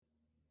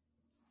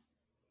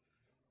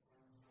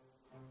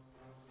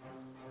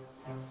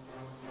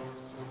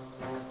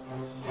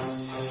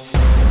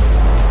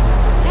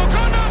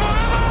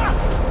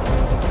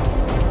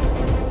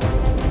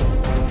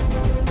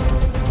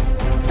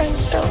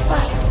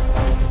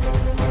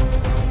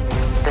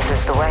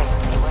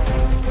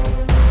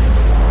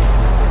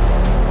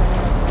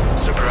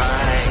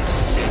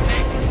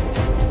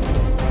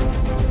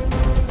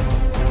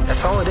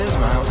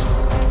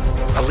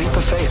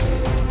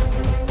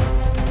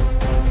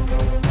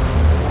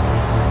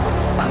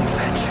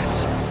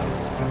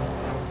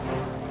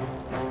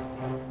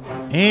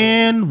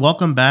And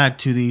welcome back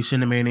to the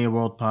Cinemania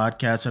World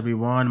Podcast,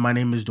 everyone. My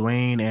name is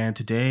Dwayne, and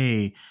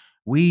today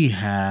we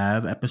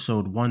have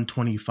episode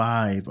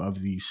 125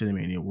 of the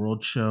Cinemania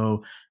World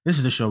Show. This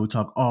is the show we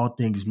talk all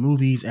things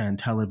movies and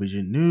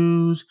television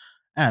news.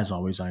 As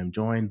always, I am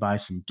joined by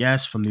some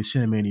guests from the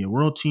Cinemania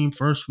World team.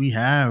 First, we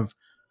have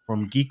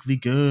from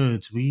Geekly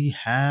Goods, we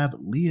have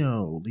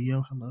Leo.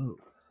 Leo, hello.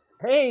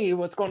 Hey,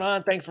 what's going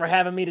on? Thanks for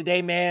having me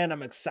today, man.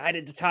 I'm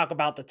excited to talk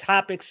about the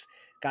topics.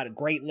 Got a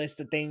great list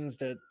of things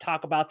to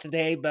talk about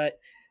today, but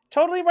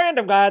totally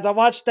random, guys. I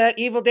watched that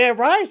Evil Dead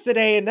Rise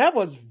today, and that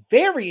was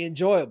very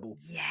enjoyable.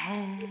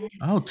 Yes.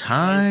 About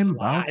time,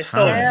 about I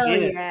still haven't time.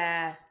 seen Hell it.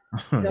 yeah.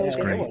 It's Yeah,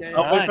 great. it was good.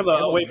 I'll wait for fun. the It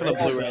I'll was wait for the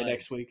well Blu-ray done.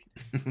 next week.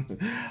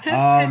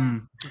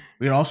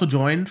 We are also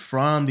joined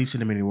from the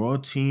Cinemania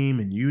World team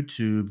and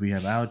YouTube. We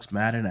have Alex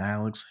Madden.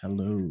 Alex,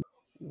 hello.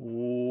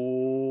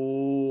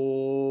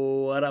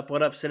 What up,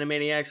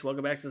 Cinemaniacs?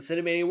 Welcome back to the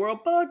Cinemania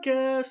World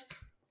Podcast.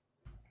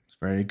 It's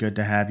very good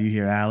to have you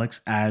here,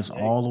 Alex, as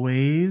Thank-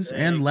 always. thank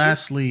And you.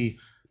 lastly,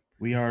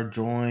 we are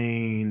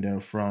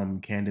joined from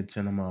Candid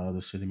Cinema, the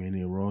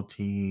Cinemania World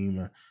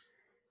team.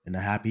 And a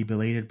happy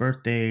belated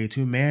birthday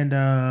to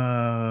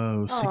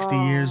Mando. 60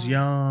 years Aw.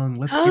 young.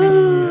 Let's get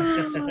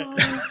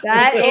it.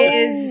 That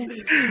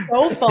is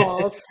so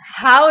false.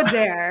 How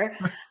dare.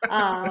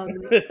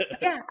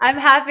 Yeah, I'm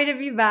happy to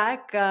be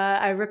back.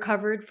 I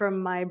recovered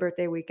from my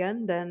birthday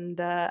weekend and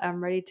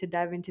I'm ready to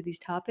dive into these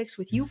topics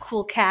with you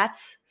cool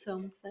cats. So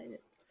I'm excited.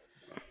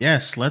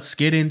 Yes, let's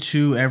get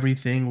into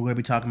everything. We're going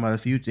to be talking about a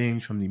few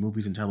things from the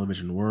movies and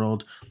television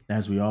world,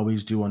 as we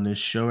always do on this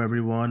show,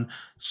 everyone.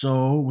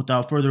 So,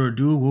 without further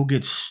ado, we'll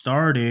get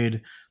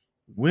started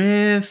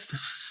with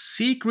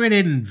Secret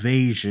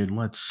Invasion.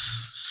 Let's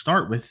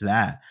start with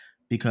that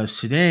because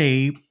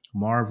today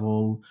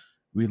Marvel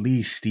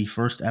released the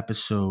first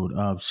episode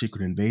of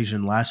Secret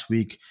Invasion. Last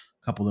week,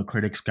 a couple of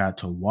critics got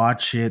to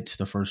watch it,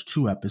 the first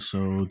two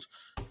episodes.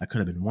 I could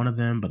have been one of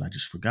them, but I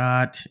just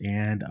forgot.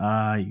 And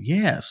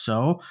yeah,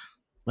 so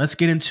let's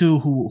get into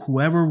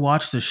whoever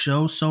watched the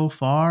show so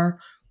far.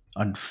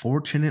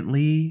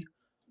 Unfortunately,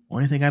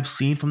 only thing I've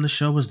seen from the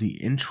show was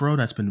the intro.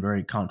 That's been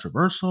very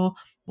controversial.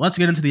 Let's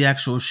get into the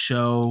actual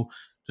show.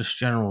 Just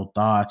general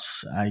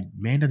thoughts.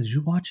 Amanda, did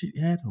you watch it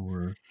yet,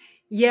 or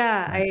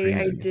Yeah, am I I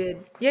crazy? did.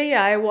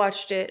 Yeah, I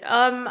watched it.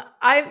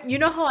 You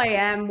know how I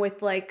am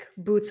with like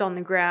boots on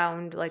the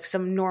ground, like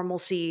some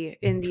normalcy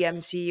in the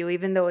MCU,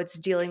 even though it's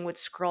dealing with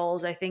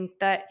scrolls. I think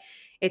that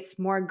it's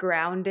more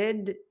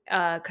grounded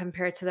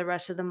compared to the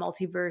rest of the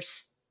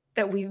multiverse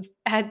that we've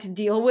had to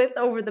deal with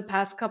over the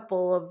past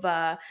couple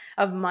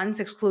of months,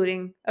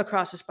 excluding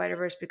Across the Spider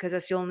Verse, because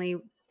that's the only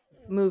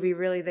movie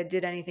really that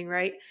did anything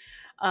right.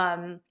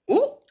 Um,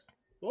 Ooh.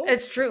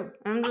 it's true.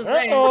 I'm just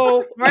saying.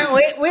 Uh-oh.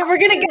 We're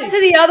gonna get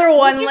to the other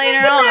one later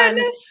Multiverse of on.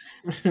 Madness.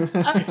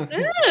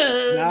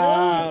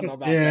 Nah, I don't know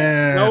about that.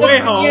 Yeah. No Way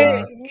Home.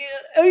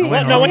 No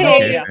Way No Home. Way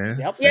Home. Okay, Yeah. fair,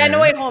 Yep. Yeah, fair, No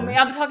Way Home. fair.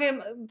 I'm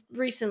talking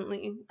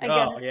recently, I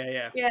Oh, guess.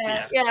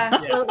 yeah. Yeah.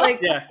 So, like,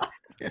 Yeah.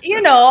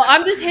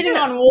 I'm just hitting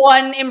on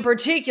one in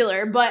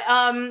particular, but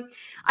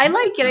I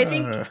like it. I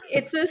think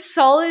it's a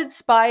solid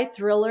spy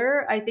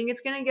thriller. I think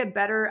it's gonna get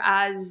better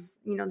as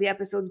the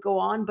episodes go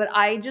on, but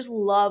I just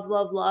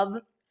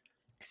love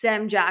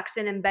Sam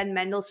Jackson and Ben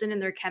Mendelsohn and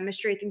their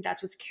chemistry. I think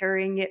that's what's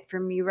carrying it for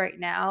me right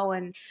now.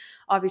 And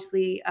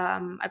obviously,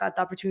 I got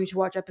the opportunity to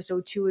watch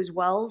episode 2 as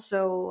well.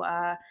 So,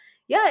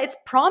 yeah, it's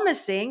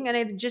promising. And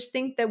I just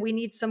think that we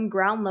need some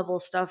ground level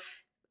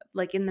stuff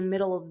like in the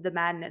middle of the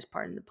madness,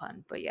 pardon the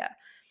pun. But yeah.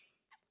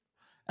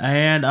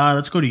 And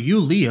let's go to you,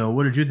 Leo.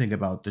 What did you think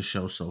about the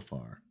show so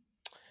far?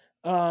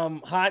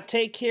 Hot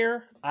take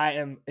here. I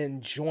am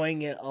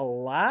enjoying it a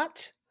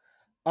lot.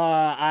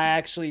 I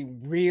actually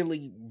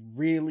really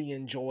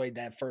enjoyed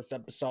that first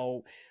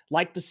episode.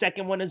 Like the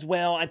second one as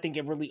well. I think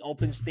it really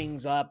opens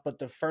things up, but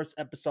the first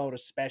episode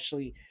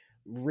especially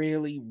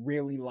really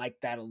like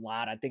that a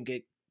lot. I think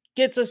it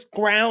gets us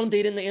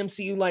grounded in the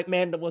MCU, like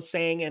Manda was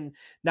saying, and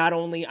not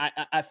only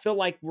I feel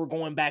like we're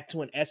going back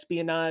to an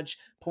espionage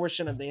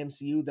portion of the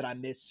MCU that I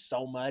miss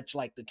so much,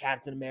 like the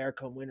Captain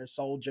America Winter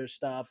Soldier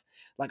stuff.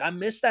 Like I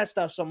miss that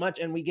stuff so much,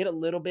 and we get a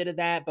little bit of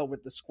that, but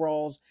with the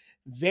Skrulls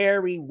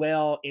very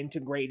well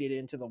integrated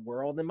into the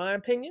world, in my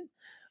opinion.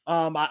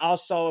 I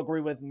also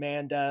agree with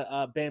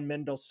Manda. Ben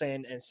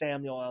Mendelsohn and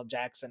Samuel L.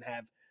 Jackson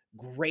have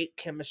great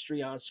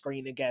chemistry on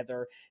screen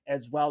together,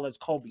 as well as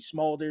Colby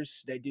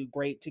Smulders. They do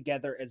great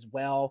together as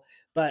well.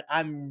 But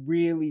I'm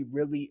really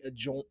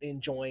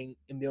enjoying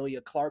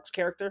Emilia Clarke's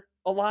character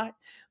a lot.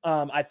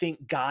 I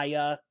think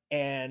Gaia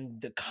and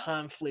the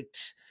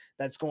conflict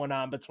that's going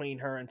on between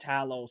her and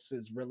Talos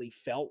is really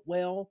felt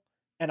well.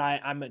 And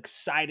I'm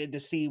excited to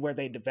see where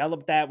they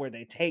develop that, where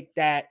they take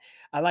that.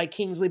 I like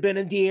Kingsley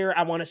Ben-Adir.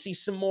 I want to see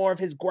some more of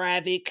his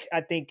Gravik. I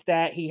think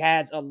that he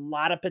has a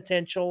lot of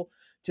potential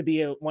to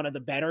be one of the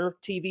better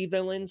TV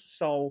villains.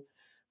 So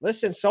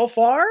listen, so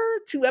far,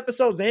 2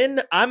 episodes in,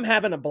 I'm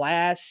having a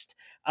blast.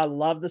 I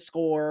love the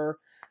score.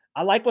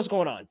 I like what's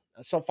going on.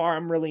 So far,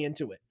 I'm really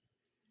into it.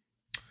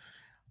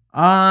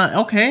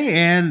 Okay,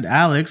 and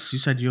Alex, you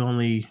said you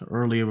only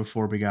earlier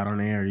before we got on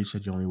air, you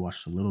said you only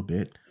watched a little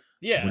bit. What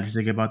Yeah. did you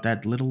think about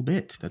that little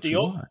bit that you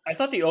I watched?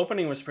 thought the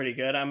opening was pretty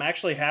good. I'm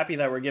actually happy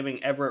that we're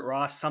giving Everett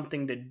Ross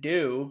something to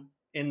do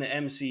in the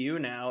MCU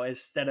now,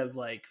 instead of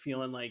like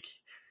feeling like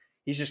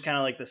he's just kind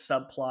of like the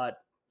subplot,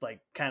 like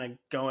kind of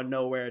going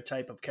nowhere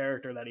type of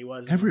character that he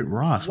was. Everett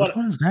Ross. Which What?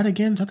 one is that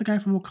again? Is that the guy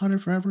from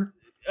Wakanda Forever?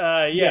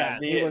 Yeah, Yeah,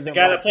 he was the in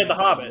guy that Black played the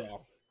Panther as Hobbit.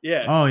 well.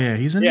 Yeah, Oh yeah,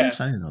 he's in yeah.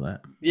 this. I didn't know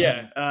that.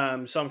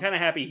 Yeah, so I'm kind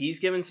of happy he's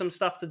given some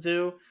stuff to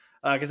do,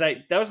 because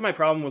I that was my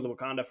problem with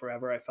Wakanda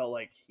Forever. I felt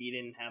like he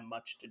didn't have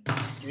much to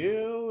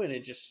do, and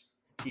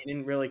he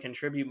didn't really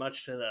contribute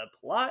much to the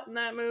plot in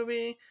that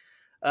movie.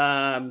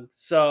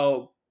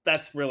 So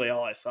that's really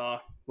all I saw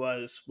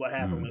was what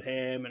happened Mm, with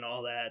him and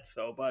all that.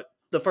 So, but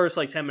the first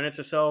like 10 minutes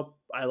or so,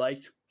 I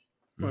liked,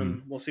 hmm.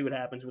 and we'll see what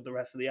happens with the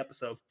rest of the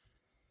episode.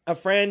 A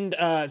friend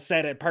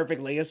said it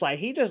perfectly. It's like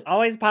he just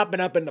always popping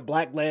up in the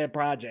Black Led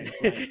projects.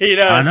 Like, He I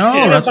does. know.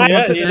 get That's what I'm invited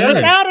about to to He the say.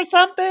 does. cookout or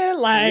something.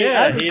 Like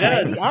Yeah, I'm he just like,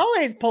 he does.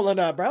 always pulling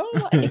up, bro.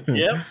 Like,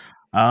 Yep.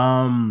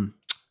 um,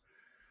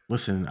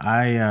 listen,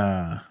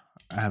 I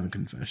have a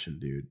confession,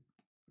 dude.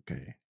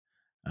 Okay,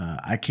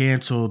 I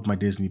canceled my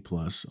Disney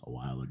Plus a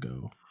while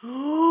ago,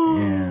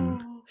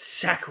 and I did.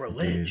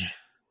 Sacrilege.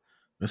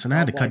 Listen, I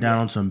had don't to cut blame down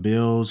you. on some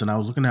bills, and I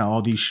was looking at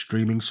all these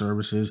streaming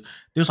services.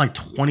 There's like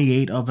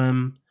 28 of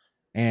them,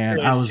 and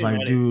There I is was too like,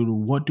 many. dude,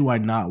 what do I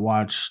not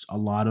watch a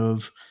lot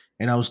of?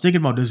 And I was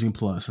thinking about Disney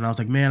Plus, and I was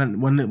like, man,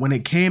 when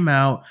it came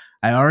out,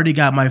 I already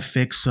got my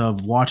fix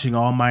of watching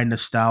all my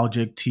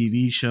nostalgic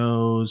TV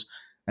shows,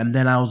 and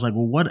then I was like,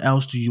 well, what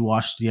else do you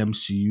watch the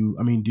MCU?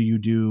 I mean, do you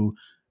do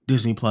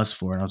Disney Plus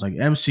for? And I was like,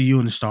 MCU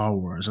and Star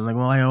Wars. I'm like,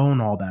 well, I own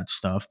all that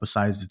stuff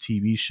besides the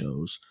TV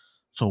shows.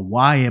 So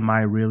why am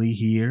I really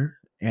here?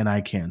 And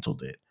I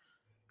canceled it.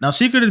 Now,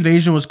 Secret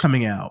Invasion was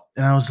coming out,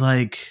 and I was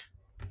like,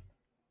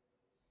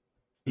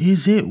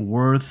 is it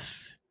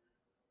worth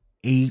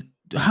eight?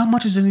 How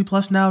much is Disney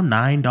Plus now?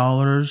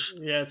 $9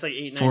 Yeah, it's like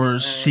 8.99 for or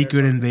Secret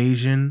something.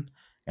 Invasion.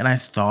 And I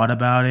thought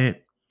about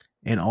it,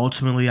 and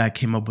ultimately I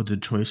came up with the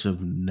choice of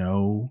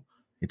no,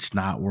 it's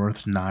not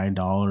worth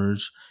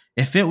 $9.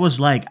 If it was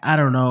like, I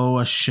don't know,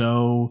 a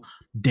show,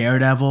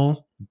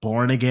 Daredevil,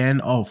 Born Again,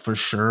 oh for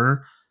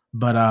sure.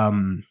 But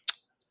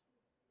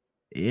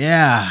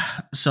yeah.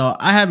 So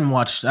I haven't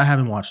watched the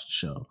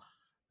show.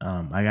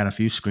 I got a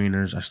few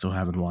screeners. I still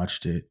haven't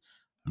watched it.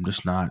 I'm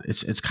just not.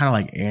 It's kind of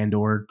like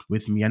Andor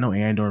with me. I know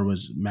Andor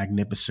was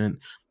magnificent.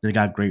 They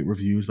got great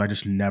reviews, but I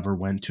just never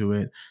went to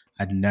it.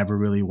 I never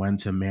really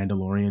went to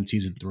Mandalorian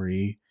season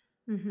 3.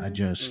 I Mm-hmm.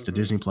 just the Hmm.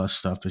 Disney Plus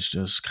stuff is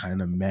just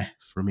kind of meh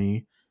for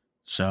me.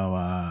 So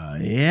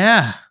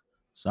yeah.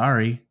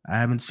 Sorry, I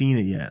haven't seen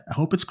it yet. I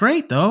hope it's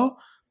great though.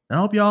 I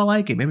hope y'all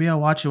like it. Maybe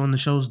I'll watch it when the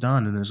show's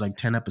done and there's like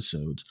 10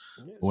 episodes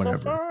or So whatever.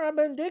 far, I've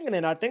been digging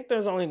it. I think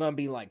there's only going to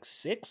be like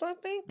 6. I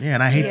think. Yeah,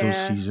 and I hate those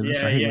Yeah. seasons.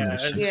 Yeah, I hate when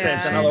there's yeah. six It's Yeah,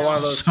 I another episodes. one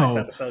of know. those six So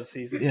episode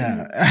seasons.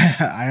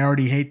 yeah, I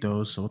already hate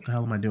those. So what the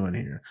hell am I doing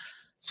here?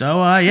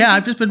 So yeah,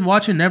 I've just been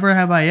watching Never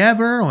Have I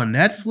Ever on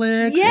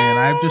Netflix, and Yay!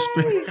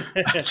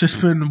 I've just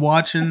been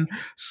watching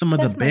some of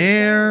The That's my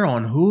Bear show.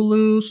 on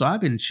Hulu. So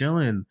I've been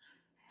chilling.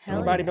 Hell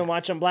Anybody So been yeah.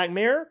 watching Black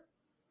Mirror?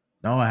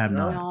 no, I have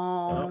No, not.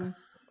 Nope. no. No.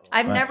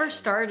 I've But never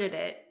started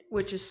it,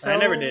 which is I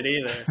never did so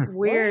either. What?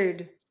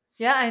 weird.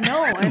 Yeah, I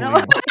know. I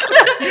know.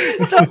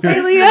 Leo,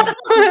 Sorry, Leo.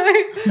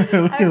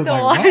 I have Leo's to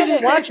like, watch You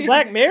haven't what? watched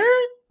Black it.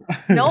 Mirror?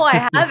 No,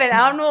 I haven't.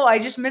 I don't know. I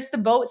just missed the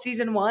boat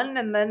season 1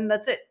 and then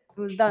that's it. It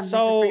was done. I said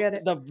So forget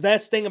it. the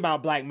best thing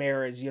about Black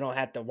Mirror is you don't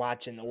have to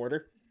watch in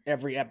order.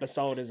 Every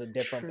episode is a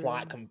different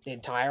plot True.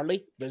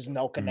 entirely. There's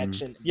no Mhm.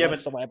 connection Yeah, but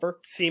whatsoever.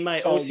 see, my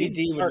So you can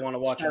OCD would want to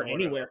watch in start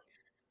order anywhere.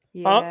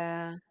 though. Huh?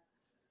 Yeah.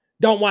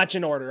 Don't watch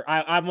in order.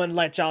 I'm gonna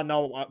let y'all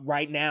know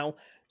right now.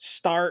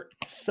 Start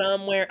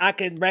somewhere. I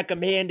can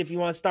recommend if you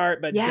want to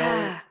start, but don't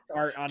Yeah.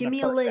 start on Give the me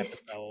a first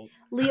list. episode.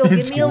 Leo, give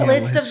Just me a give me a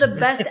list of the list.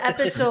 best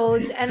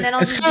episodes and then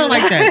I'll It's just kind do of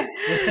like that. that.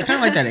 It's kind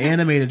of like that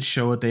animated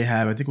show that they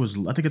have. I think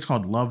it's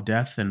called Love,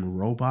 Death, and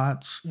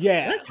Robots.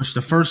 Yeah. What? Which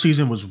the first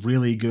season was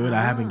really good.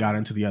 I haven't got Ah,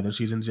 into the other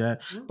seasons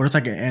yet, but it's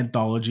like okay. an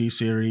anthology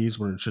series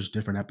where it's just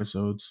different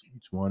episodes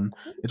each one.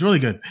 Cool. It's really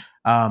good.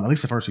 At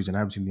least the first season. I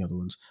haven't seen the other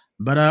ones.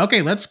 But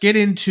okay, let's get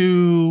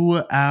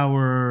into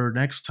our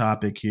next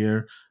topic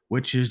here,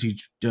 which is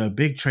the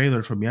big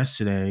trailer from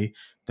yesterday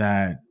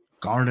that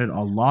garnered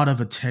a lot of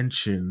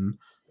attention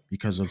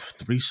because of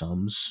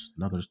threesomes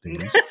and other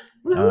things.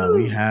 We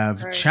Woo!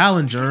 have Right.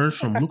 Challengers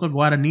from Luca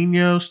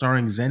Guadagnino,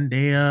 starring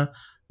Zendaya,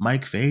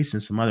 Mike Face,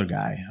 and some other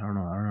guy. I don't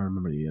know. I don't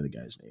remember the other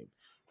guy's name.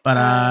 But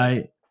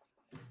I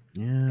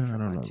yeah, I don't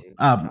forgot know.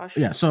 to. Josh.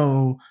 Yeah.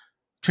 So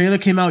trailer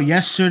came out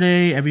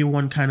yesterday.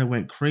 Everyone kind of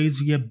went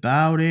crazy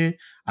about it.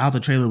 I thought the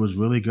trailer was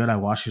really good. I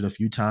watched it a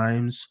few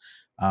times.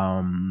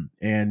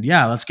 And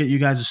yeah, let's get you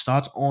guys'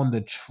 thoughts on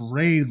the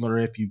trailer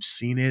if you've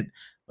seen it.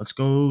 Let's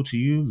go to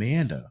you,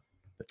 Amanda.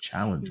 The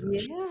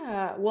Challengers.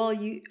 Yeah. Well,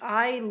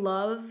 I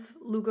love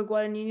Luca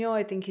Guadagnino.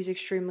 I think he's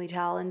extremely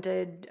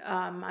talented.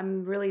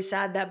 I'm really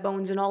sad that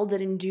Bones and All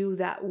didn't do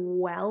that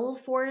well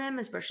for him,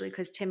 especially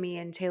because Timmy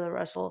and Taylor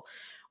Russell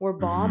were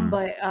bomb. Mhm.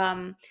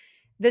 But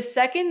the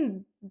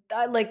second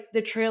like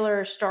the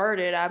trailer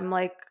started, I'm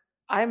like,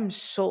 I'm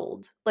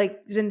sold.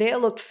 Like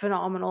Zendaya looked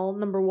phenomenal.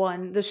 Number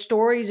one, the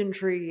story's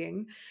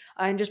intriguing,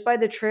 and just by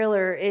the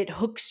trailer, it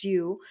hooks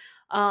you.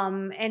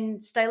 And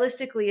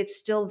stylistically, it's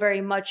still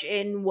very much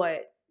in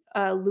what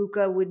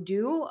Luca would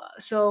do.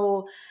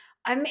 So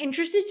I'm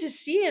interested to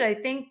see it. I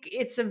think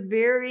it's a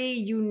very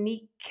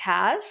unique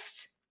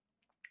cast.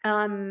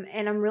 And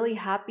I'm really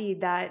happy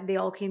that they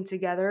all came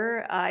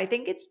together. I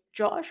think it's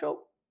Josh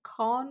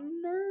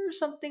O'Connor or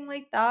something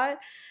like that.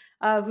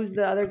 Who's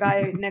the other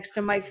guy next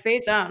to Mike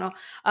Face? I don't know.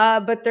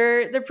 But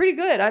they're pretty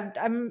good.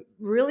 I'm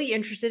really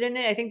interested in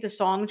it. I think the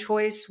song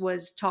choice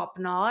was top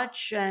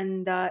notch,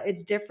 and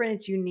it's different.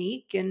 It's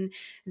unique, and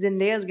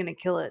Zendaya's gonna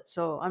kill it.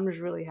 So I'm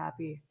just really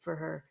happy for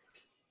her.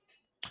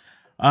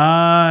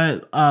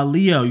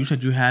 Leo, you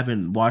said you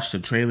haven't watched the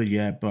trailer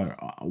yet, but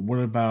what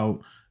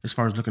about as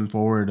far as looking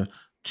forward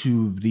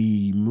to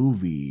the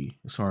movie,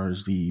 as far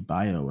as the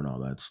bio and all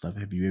that stuff?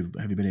 Have you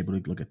been able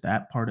to look at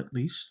that part at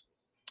least?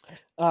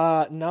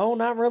 No,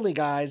 not really,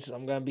 guys.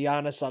 I'm gonna be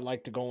honest. I'd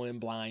like to go in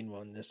blind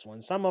on this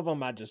one. Some of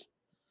them I just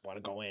want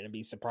to go in and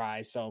be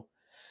surprised. So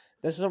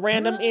this is a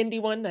random Uh,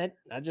 indie one that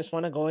I just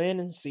want to go in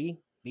and see,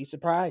 be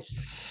surprised.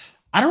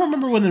 I don't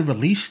remember when the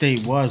release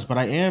date was, but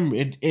I am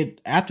it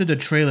after the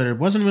trailer. It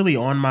wasn't really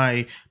on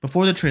my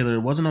before the trailer.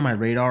 It wasn't on my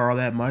radar all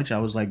that much. I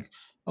was like,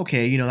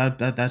 okay,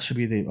 that should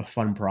be a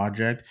fun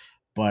project.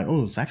 But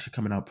it's actually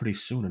coming out pretty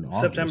soon in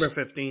September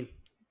August. 15th.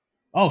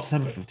 Oh,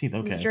 September 15th. It's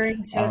Okay.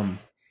 during TIFF.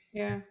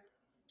 Yeah.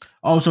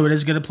 Oh, so it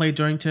is gonna play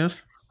during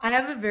TIFF. I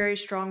have a very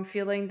strong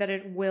feeling that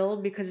it will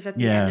because it's at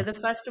the end Yeah. of the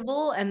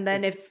festival, and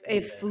then if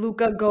Yeah.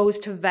 Luca goes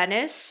to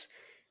Venice,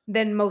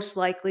 then most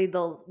likely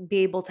they'll be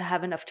able to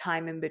have enough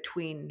time in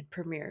between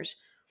premieres.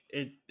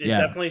 It Yeah.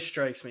 definitely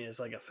strikes me as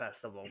like a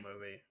festival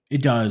movie.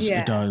 It does. It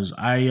Yeah. does.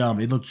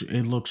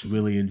 It looks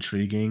really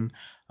intriguing.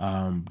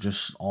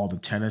 Just all the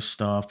tennis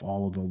stuff,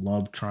 all of the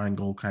love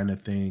triangle kind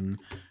of thing.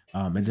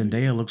 And Mhm.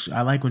 Zendaya looks.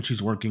 I like when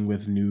she's working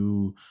with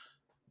new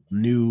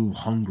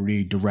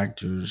hungry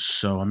directors.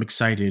 So I'm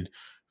excited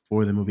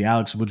for the movie.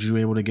 Alex, would you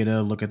able to get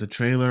a look at the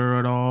trailer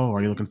at all? Or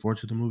are you looking forward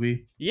to the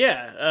movie?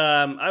 Yeah,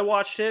 I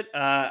watched it.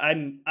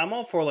 I'm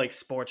all for like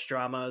sports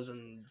dramas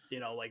and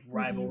like Mhm.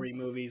 rivalry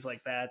movies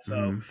like that.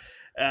 So Hmm.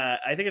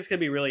 I think it's gonna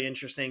be really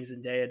interesting.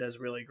 Zendaya does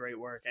really great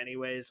work,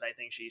 anyways. I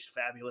think she's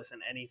fabulous in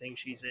anything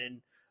she's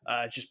in.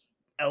 Just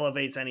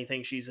elevates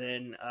anything she's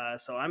in.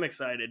 So I'm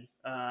excited.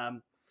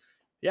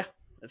 Yeah,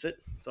 that's it.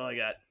 That's all I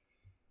got.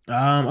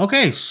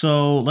 Okay,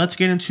 so let's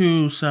get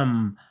into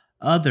some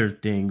other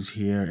things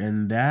here,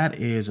 and that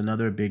is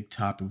another big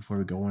topic before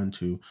we go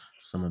into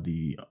some of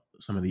the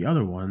some of the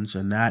other ones,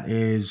 and that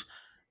is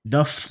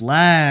The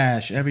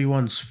Flash,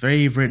 everyone's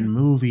favorite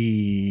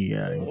movie,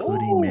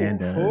 including Oh,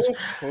 Manda's.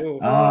 ho,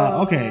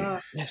 ho. Okay, Uh,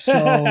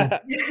 so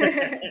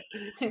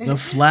The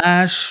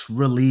Flash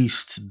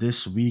released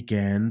this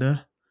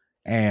weekend,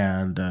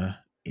 and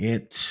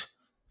it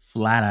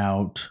flat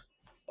out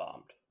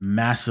Bombed.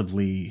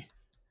 massively,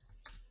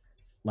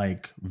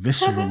 like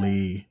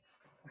viscerally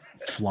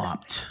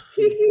flopped.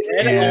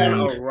 Dead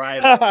on And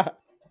arrival.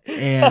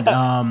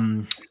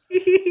 and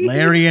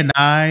Larry and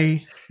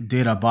I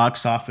did a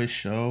box office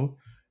show,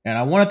 and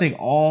I want to thank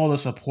all the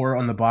support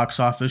on the box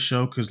office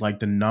show because like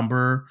the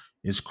number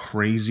is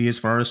crazy as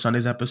far as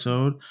Sunday's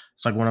episode.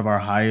 It's like one of our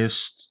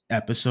highest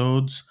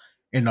episodes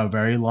in a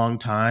very long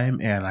time,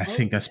 and I Oh,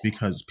 think that's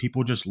because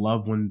people just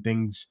love when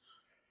things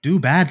do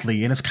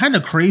badly, and it's kind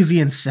of crazy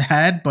and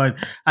sad, but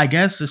I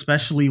guess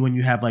especially when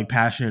you have like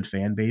passionate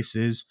fan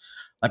bases.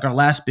 Like our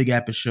last big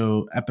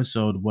episode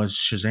was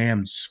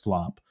Shazam's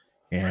flop,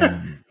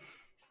 and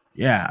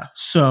yeah.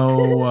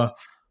 So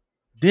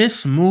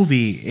this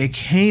movie, it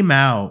came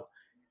out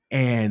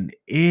and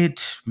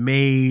it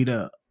made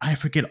I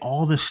forget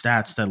all the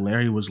stats that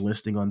Larry was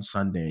listing on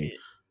Sunday.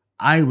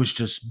 I was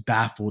just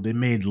baffled. It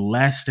made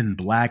less than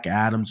Black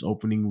Adam's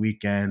opening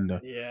weekend.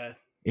 Yeah,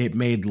 It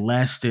made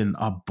less than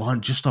a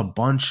bunch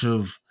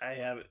of I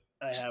have it.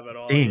 I have it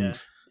all. Yeah,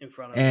 things, in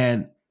front of me.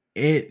 and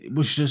it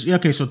was just yeah,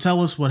 okay. So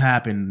tell us what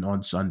happened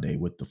on Sunday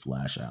with the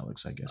Flash,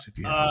 Alex. I guess if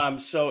you have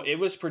it. So it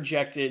was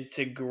projected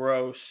to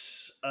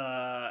gross.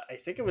 I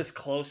think it was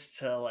close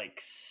to like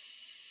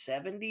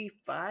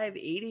 75,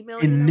 80 million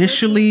originally.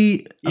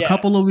 Initially, a Yeah,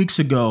 couple of weeks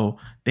ago,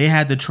 they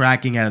had the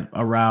tracking at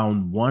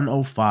around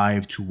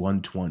 105 to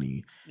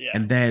 120. yeah,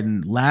 And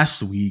then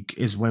last week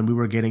is when we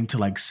were getting to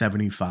like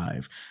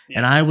 75.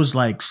 And yeah, I was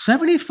like,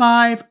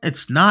 75?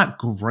 It's not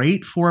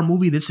great for a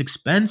movie this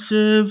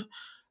expensive,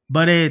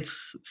 but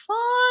it's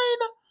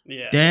fine.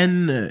 yeah,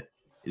 Then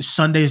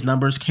Sunday's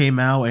numbers came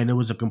out and it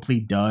was a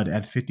complete dud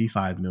at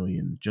 55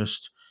 million.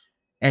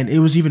 And it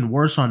was even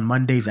worse on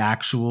Monday's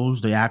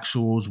actuals. The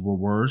actuals were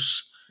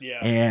worse yeah.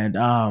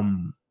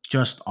 and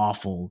just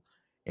awful.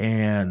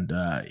 And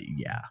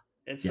yeah,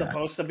 It's yeah.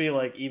 supposed to be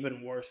like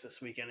even worse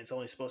this weekend. It's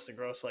only supposed to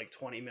gross like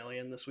 20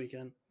 million this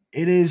weekend.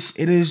 It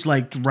is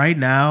like right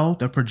now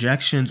the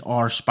projections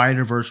are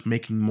Spider-Verse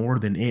making more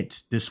than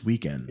it this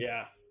weekend.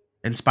 Yeah,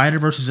 And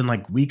Spider-Verse is in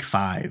like week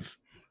 5.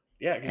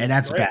 Yeah, because and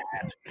it's that's bad.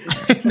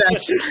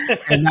 great.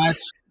 And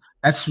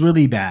that's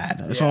really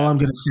bad. That's all Yeah. I'm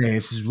gonna say.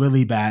 This is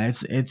really bad.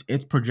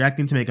 It's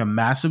projecting to make a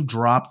massive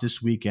drop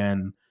this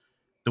weekend.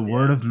 The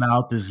word Yeah. of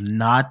mouth is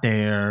not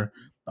there.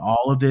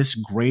 All of this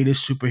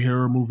greatest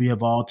superhero movie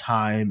of all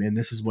time, and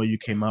this is what you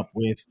came up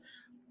with.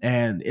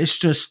 And it's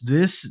just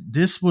this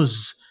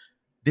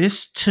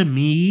to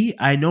me.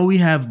 I know we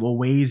have a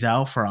ways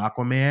out for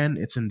Aquaman.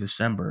 It's in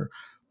December,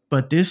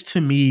 but this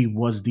to me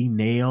was the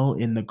nail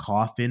in the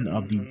coffin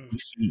of the Hmm.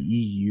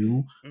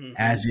 DCEU Hmm.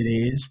 as it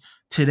is.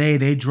 Today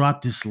they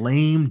dropped this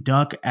lame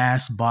duck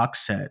ass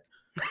box set.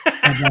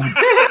 And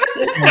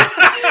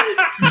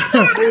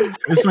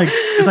like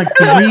it's like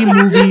three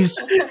movies.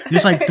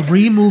 There's like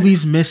three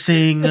movies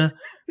missing.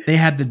 They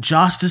had the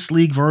Justice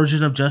League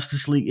version of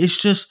Justice League.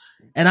 It's just,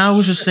 and I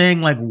was just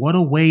saying, like, what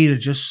a way to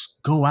just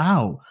go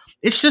out.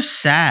 It's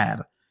just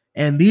sad.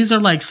 And these are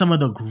like some of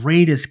the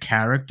greatest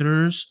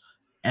characters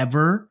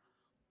ever.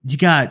 You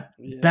got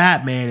Yeah.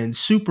 Batman and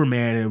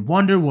Superman and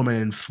Wonder Woman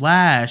and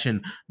Flash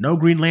and no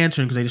Green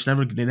Lantern because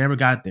they never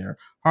got there.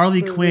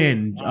 Harley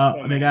Quinn, they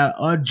Aquaman. got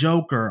a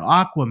Joker,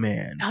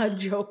 Aquaman, A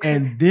Joker.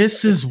 and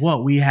this is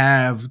what we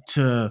have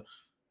to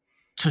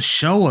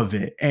show of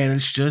it, and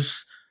it's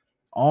just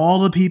all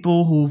the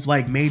people who've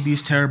like made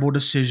these terrible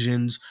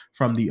decisions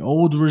from the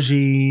old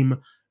regime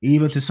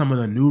even to some of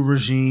the new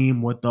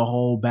regime with the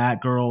whole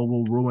Batgirl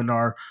will ruin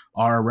our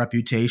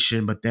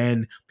reputation, but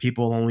then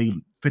people only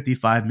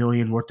 55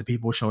 million worth of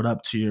people showed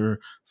up to your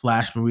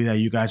Flash movie that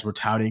you guys were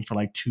touting for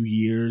like 2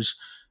 years,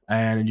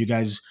 and you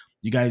guys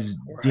We're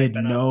did hyping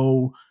up.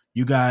 no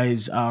you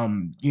guys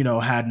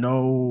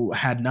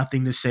had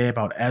nothing to say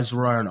about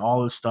Ezra and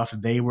all the stuff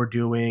they were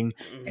doing,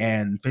 Hmm.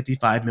 and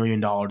 $55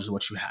 million is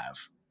what you have.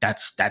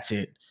 That's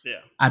it. Yeah.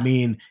 I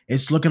mean,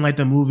 it's looking like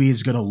the movie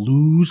is gonna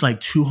lose like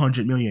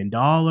 $200 million.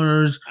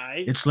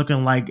 I It's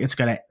looking like it's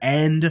gonna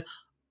end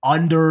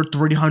under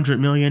 $300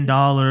 million.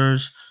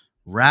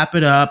 Wrap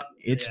it up.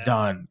 It's yeah.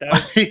 done. That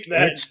was Like,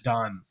 that it's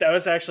done. that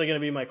was actually going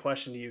to be my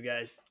question to you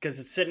guys because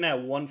it's sitting at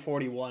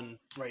 141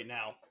 right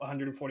now,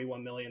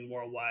 141 million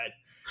worldwide,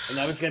 and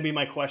that was going to be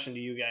my question to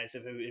you guys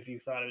if you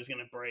thought it was going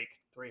to break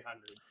 300.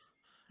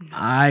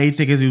 I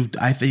think it.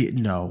 I think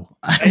no.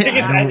 I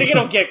think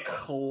it'll don't. get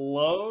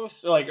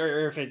close, like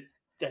or if it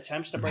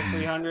attempts to break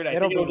 300, I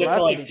It'll think it'll be get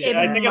to lucky like to get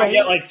I that. think it'll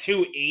get might. like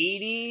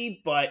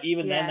 280, but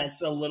even then Yeah.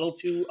 that's a little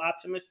too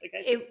optimistic.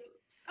 I think.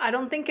 I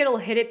don't think it'll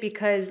hit it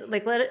because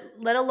like let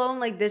alone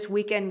like this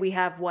weekend we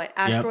have what Yep.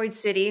 Asteroid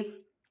City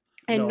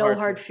and No No Hard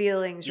Hard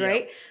Feelings. Feelings, Yep.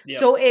 right? Yep.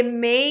 So it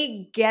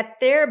may get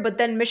there, but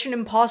then Mission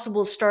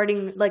Impossible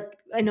starting like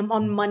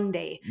on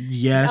Monday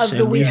Yes, of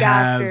the and we week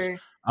have after.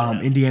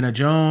 Yeah. Indiana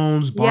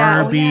Jones, Yeah. Oh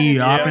yeah, Barbie, that's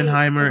Yeah. right.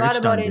 Oppenheimer. Forgot It's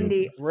about done, dude.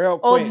 Indy. Real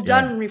Oh, it's quick,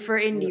 Yeah. done for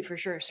Indy for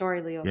sure.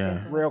 Sorry, Leo. Okay, Yeah. go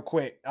ahead. real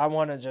quick, I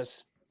want to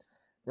just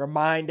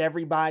remind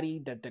everybody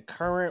that the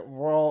current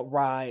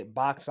worldwide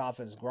box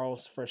office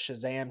gross for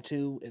Shazam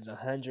 2 is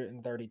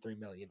 $133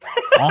 million.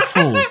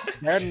 Awful.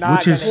 They're not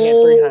Which going is to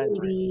hit 300.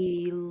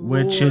 Holy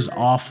which is Lord.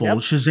 awful. Yep.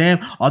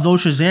 Shazam, although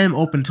Shazam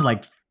opened to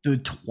like the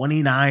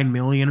 29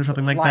 million or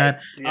something like Like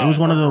that, it Yeah. was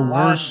one of the a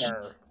worst.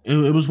 wonder.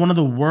 It was one of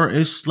the worst.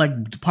 It's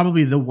like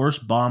probably the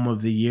worst bomb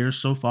of the year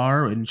so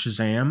far in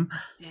Shazam.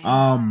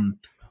 Damn.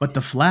 But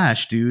the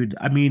Flash, dude.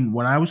 I mean,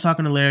 when I was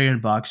talking to Larry in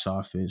box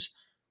office,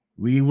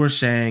 we were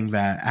saying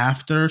that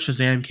after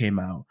Shazam came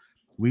out,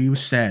 we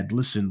said,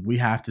 listen, we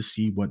have to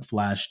see what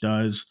Flash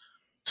does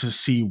to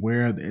see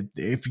where,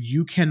 if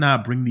you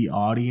cannot bring the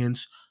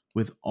audience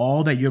with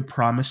all that you're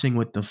promising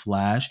with the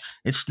Flash,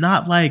 it's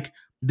not like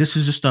this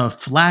is just a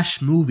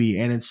Flash movie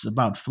and it's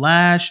about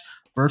Flash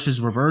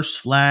versus Reverse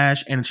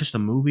Flash and it's just a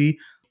movie.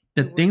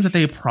 The things that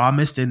they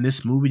promised in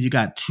this movie, you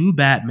got two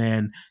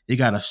Batman, you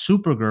got a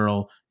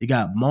Supergirl, you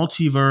got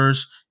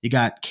multiverse, you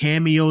got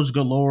cameos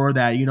galore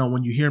that,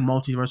 when you hear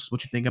multiverse, is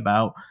what you think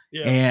about.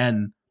 Yeah.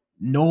 And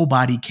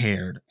nobody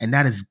cared. And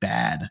that is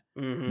bad.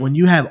 Hmm. When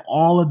you have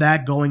all of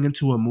that going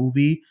into a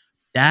movie,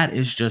 that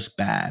is just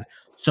bad.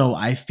 So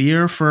I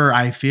fear for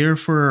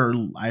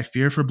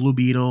Blue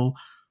Beetle.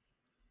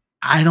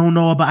 I don't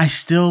know, but I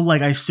still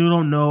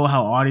don't know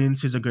how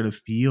audiences are gonna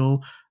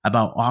feel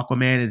about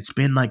Aquaman. It's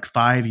been like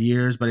 5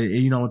 years, but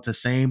it's the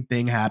same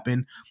thing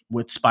happened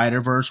with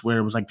Spider Verse, where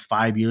it was like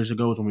 5 years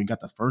ago is when we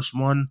got the first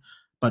one.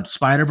 But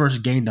Spider Verse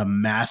gained a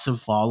massive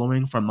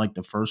following from like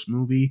the first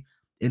movie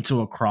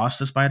into Across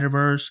the Spider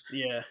Verse,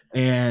 Yeah.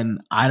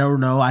 and I don't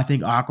know. I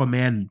think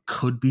Aquaman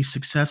could be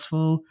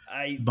successful,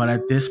 but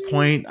at this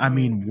point, I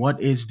mean, what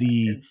is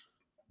the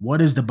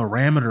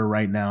barometer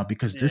right now?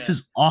 Because this Yeah.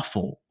 is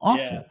awful,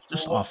 Yeah.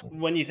 just Well, awful.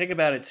 when you think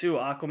about it too,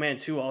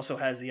 Aquaman 2 also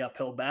has the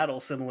uphill battle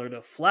similar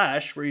to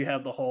Flash, where you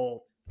have the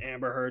whole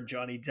Amber Heard,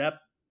 Johnny Depp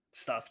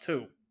stuff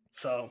too.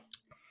 So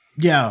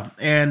Yeah,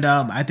 and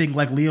I think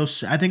like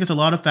I think it's a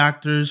lot of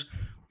factors.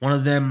 One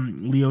of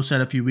them, Leo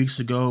said a few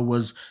weeks ago,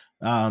 was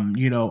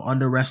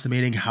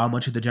underestimating how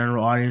much of the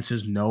general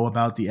audiences know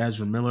about the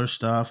Ezra Miller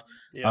stuff.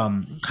 yeah.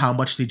 How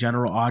much the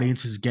general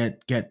audiences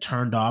get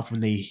turned off when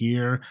they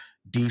hear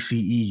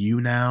DCEU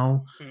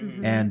now,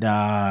 Mhm.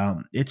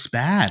 and it's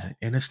bad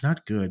and it's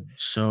not good.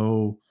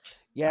 So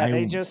Yeah,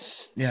 they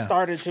just yeah.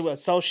 started to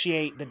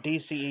associate the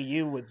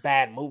DCEU with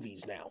bad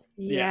movies now.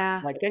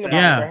 Yeah. Like, think about it.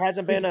 Yeah. There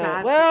hasn't It's been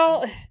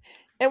bad.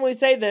 and we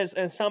say this,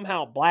 and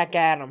somehow Black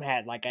Adam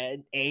had like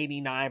an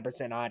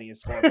 89%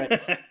 audience score.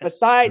 But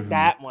beside Mhm.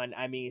 that one,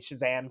 I mean,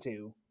 Shazam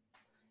 2,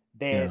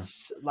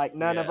 this, like,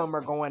 none of Yeah. them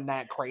are going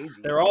that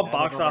crazy. They're Like, all none of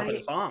box them are office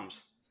just-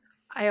 bombs.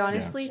 I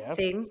honestly Yeah.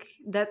 think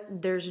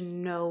that there's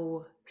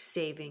no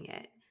saving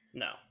it.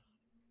 No.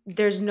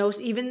 There's no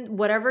even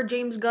whatever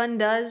James Gunn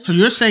does. So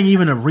you're saying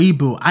even a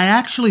reboot? I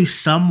actually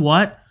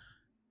somewhat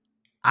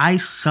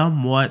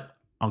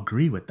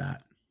agree with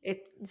that,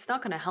 It's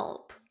not going to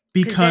help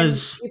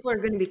because then people are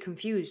going to be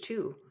confused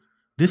too.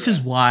 this Yeah.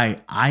 is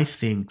why I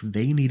think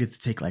they needed to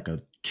take like a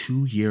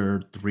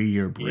 2-year,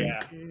 3-year break.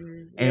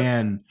 Yeah.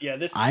 And Yeah,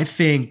 this I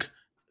think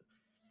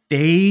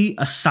they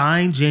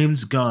assigned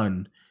James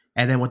Gunn,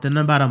 and then within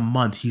about a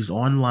month, he's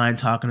online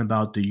talking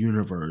about the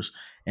universe.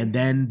 And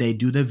then they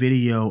do the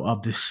video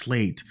of the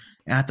slate.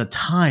 And at the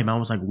time, I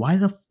was like, why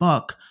the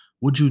fuck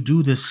would you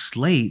do this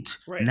slate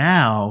Right.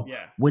 now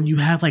Yeah. when you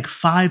have like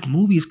 5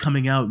 movies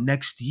coming out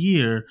next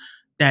year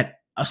that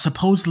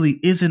supposedly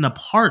isn't a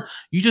part?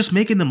 You're just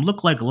making them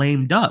look like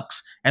lame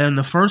ducks. And then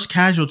the first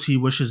casualty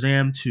was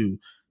Shazam 2.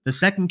 The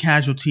second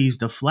casualty is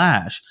The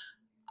Flash.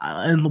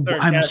 And Third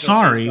I'm casualty is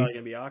sorry, probably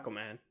gonna be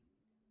Aquaman.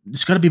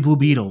 it's gonna be Blue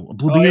Beetle.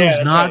 Blue Oh, yeah, Beetle's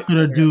that's not right.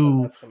 gonna I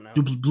forgot that's coming out.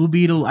 do Blue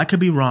Beetle. I could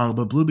be wrong,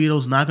 but Blue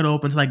Beetle's not gonna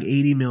open to like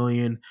 80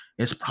 million.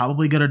 It's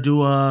probably gonna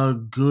do a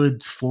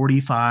good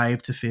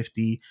 45 to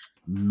 50,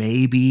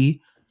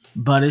 maybe.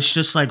 But it's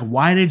just like,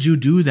 why did you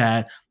do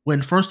that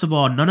when, first of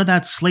all, none of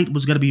that slate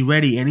was gonna be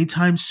ready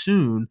anytime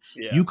soon?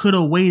 Yeah. You could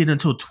have waited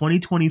until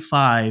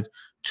 2025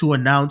 to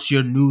announce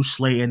your new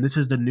slate, and this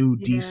is the new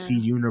DC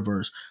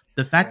universe.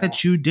 The fact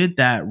that you did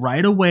that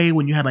right away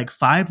when you had like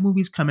 5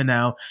 movies coming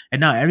out, and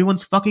now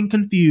everyone's fucking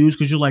confused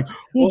because you're like,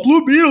 well,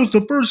 Blue Beetle's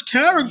the first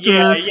character,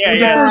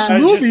 and the first I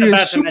was just movie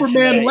about is to mention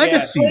Superman that.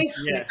 Legacy.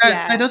 Yeah.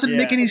 That doesn't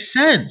make any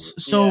sense.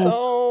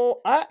 So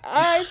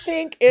I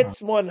think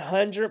it's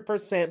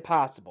 100%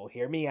 possible.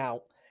 Hear me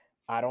out.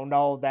 I don't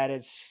know that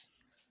it's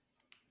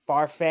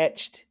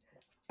far-fetched.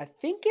 I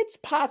think it's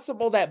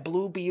possible that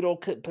Blue Beetle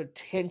could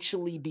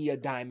potentially be a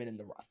diamond in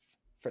the rough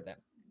for them.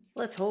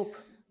 Let's hope.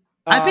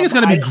 I think it's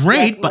gonna be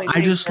great, but definitely I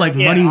think just like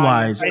there's money an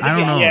wise, audience I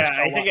don't know. Yeah,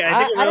 I think it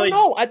I really. don't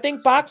know. I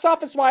think box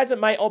office wise, it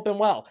might open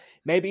well.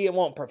 Maybe it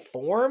won't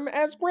perform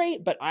as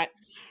great, but I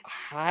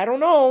don't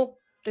know.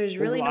 There's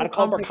There's really a lot no of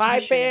Cobra Kai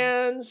competition.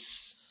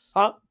 fans.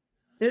 Huh?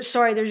 There's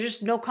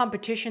just no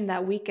competition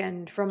that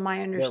weekend, from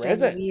my understanding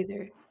isn't. either.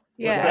 What's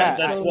Yeah, that?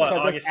 That's so- what, Because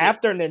August it's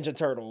after Ninja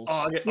Turtles.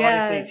 August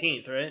Yeah.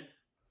 18th, right?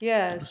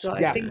 Yeah, so I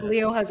Yeah. think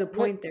Leo has a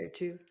point there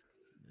too.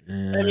 I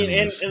mean,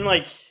 and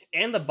like,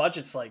 and the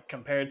budget's like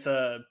compared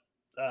to.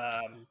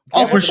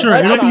 Oh, for the sure,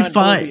 budget it'll be on Blue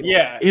fine. Beetle.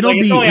 Yeah, It'll like,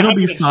 it's be only it'll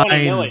be 120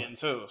 fine. million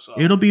too. So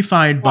It'll be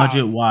fine Wow.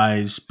 budget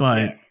wise,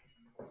 but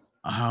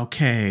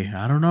okay,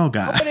 I don't know,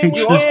 guys. Opening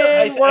You also- I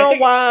weekend think-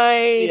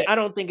 worldwide. yeah. I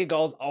don't think it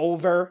goes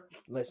over.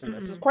 Listen,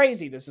 this is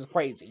crazy. This is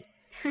crazy.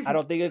 I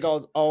don't think it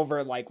goes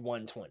over like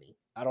 120.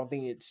 I don't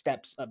think it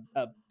steps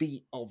a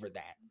beat over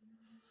that.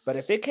 But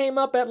if it came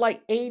up at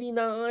like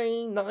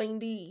 89,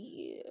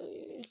 90,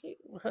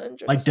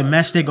 100, Like that's not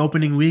domestic too bad.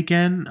 opening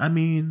weekend, I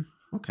mean,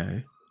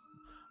 okay,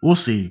 we'll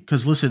see.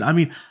 Because listen, I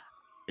mean,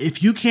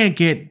 if you can't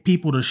get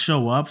people to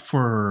show up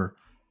for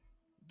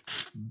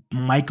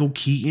Michael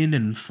Keaton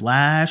and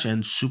Flash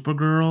and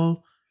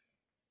Supergirl,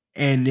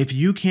 and if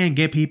you can't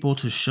get people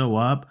to show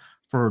up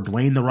for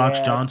Dwayne the Rock Yeah,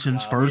 it's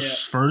Johnson's tough.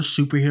 first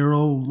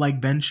superhero like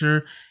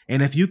venture,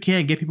 and if you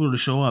can't get people to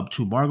show up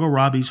to Margot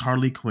Robbie's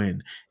Harley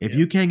Quinn, if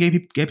you can't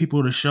get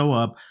people to show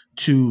up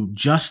to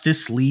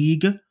Justice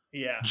League,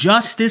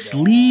 Justice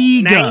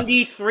League,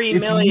 93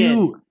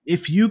 million.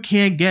 If you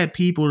can't get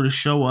people to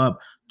show up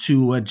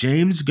to a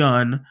James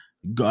Gunn,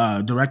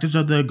 directors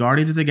of the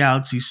Guardians of the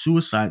Galaxy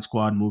Suicide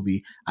Squad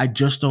movie, I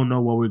just don't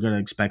know what we're gonna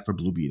expect for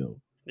Blue Beetle.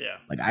 Yeah,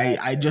 like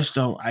I just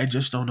don't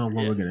know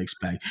what we're gonna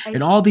expect. I-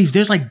 And all these,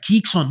 there's like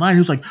geeks online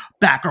who's like,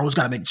 Batgirl was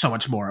gonna make so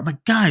much more. I'm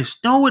like, guys,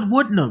 no, it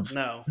wouldn't have.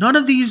 No. None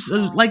of these,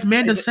 like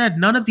Amanda said,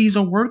 none of these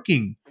are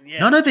working. Yeah.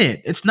 None of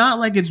it. It's not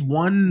like it's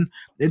one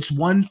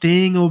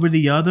thing over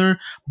the other.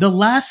 The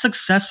last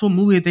successful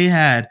movie that they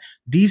had,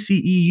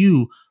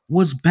 DCEU,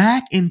 was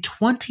back in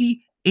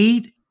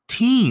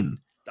 2018.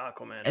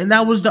 Aquaman. And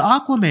that was the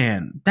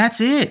Aquaman. That's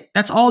it.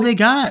 That's all they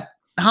got.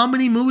 How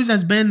many movies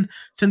has been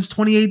since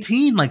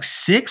 2018? Like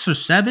 6 or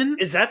 7?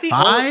 Is that the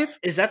 5?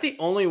 Is that the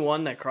only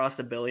one that crossed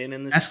 $1 billion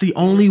in this? That's the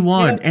only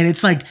one. Yep. And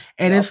it's like,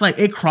 it's like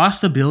it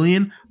crossed $1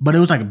 billion, but it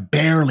was like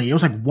barely. It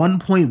was like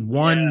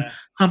 1.1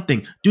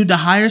 something. Dude, the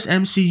highest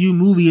MCU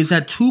movie is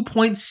at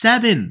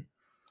 2.7.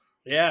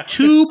 Yeah.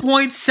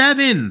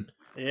 2.7.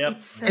 Yep.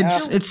 It's such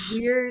a It's-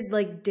 weird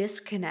like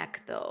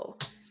disconnect though.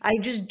 I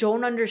just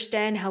don't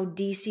understand how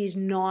DC's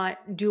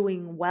not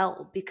doing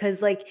well, because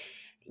like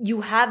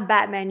you have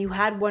Batman, you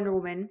had Wonder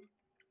Woman,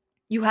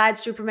 you had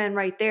Superman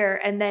right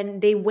there, and then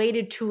they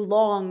waited too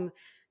long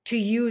to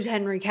use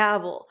Henry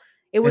Cavill.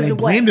 It And was they what,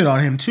 blamed it on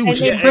him too, which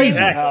and is they crazy.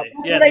 exactly.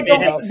 that's Yeah, what I they made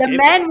him don't. a The scapegoat.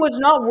 man was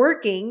not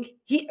working.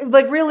 He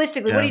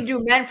realistically, what Yeah. did he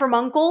do? Man from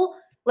Uncle?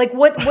 Like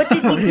what did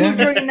he do Yeah.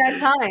 during that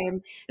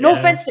time? No Yeah.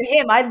 offense to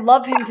him, I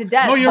love him to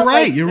death. No, you're but,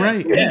 right. like, You're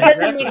right. it Yeah.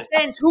 doesn't exactly. make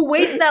sense. Who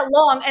waits that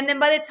long? And then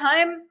by the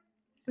time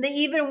they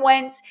even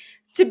went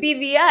to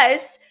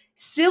BVS,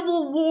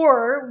 Civil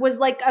War was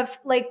like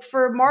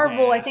for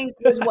Marvel, Yeah. I think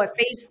was what,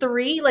 phase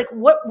 3? Like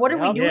what are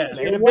we Yup. doing Yeah.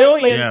 here? Made $1 What,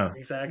 billion. Yeah.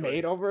 Exactly.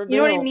 Made over $1 you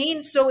know what I billion.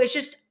 mean? So it's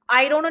just,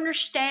 I don't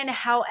understand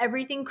how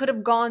everything could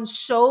have gone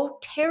so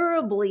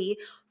terribly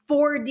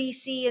for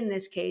DC in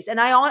this case. And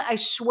I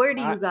swear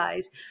to you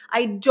guys,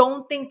 I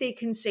don't think they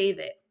can save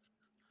it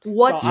So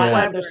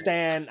whatsoever.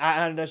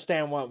 I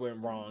understand what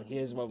went wrong.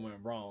 Here's what went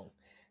wrong.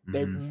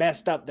 They Mhm.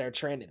 messed up their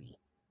Trinity.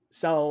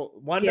 So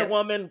Wonder Yeah.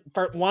 Woman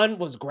one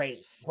was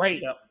great.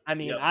 Yep. I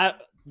mean,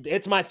 Yep.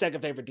 it's my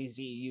second favorite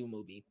DCU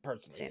movie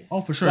personally. Same.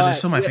 Oh, for sure. But It's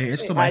still my favorite.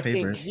 It's still my I think-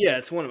 favorite. Yeah,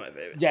 it's one of my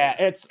favorites. Yeah,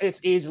 it's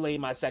easily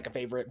my second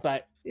favorite.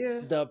 But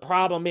Yeah. the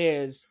problem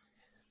is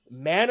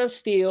Man of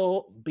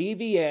Steel,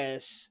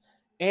 BVS,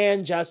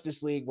 and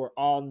Justice League were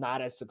all not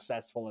as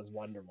successful as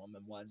Wonder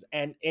Woman was.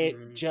 And it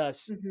Mhm.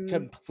 just Mhm.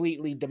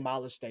 completely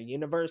demolished their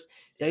universe.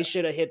 They Yeah.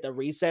 should have hit the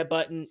reset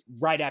button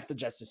right after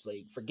Justice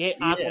League. Forget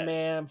Yeah.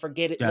 Aquaman,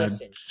 forget it. Yeah.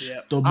 Listen,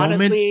 Yeah. The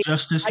Honestly, moment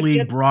Justice I League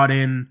get- brought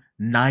in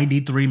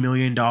 $93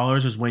 million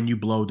is when you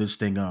blow this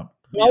thing up.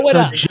 blow it The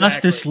up.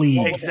 Justice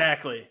League.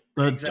 Exactly.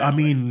 I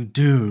Exactly. mean,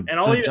 dude. And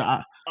all you-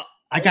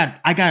 I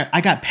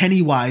got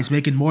Pennywise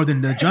making more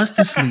than the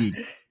Justice League.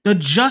 The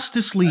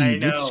Justice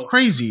League. It's know.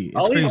 crazy.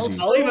 It's crazy.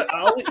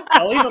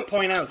 I'll even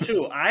point out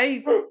too.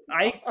 I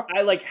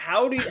like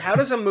how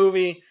does a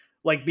movie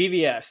like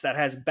BVS that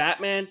has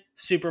Batman,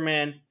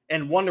 Superman,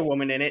 and Wonder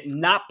Woman in it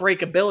not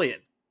break $1 billion?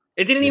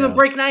 It didn't even Yeah.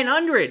 break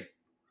 900.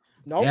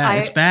 Nope. Yeah,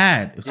 it's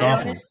bad. It's I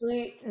awful.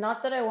 honestly,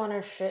 not that I want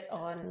to shit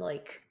on,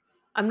 like,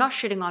 I'm not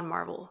shitting on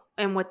Marvel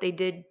and what they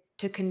did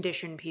to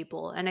condition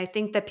people. And I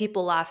think that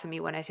people laugh at me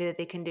when I say that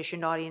they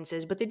conditioned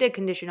audiences, but they did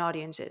condition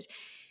audiences.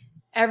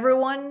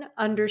 Everyone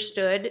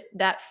understood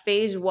that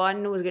phase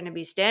 1 was going to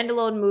be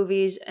standalone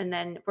movies, and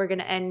then we're going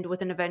to end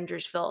with an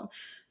Avengers film.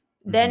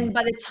 Then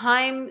by the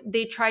time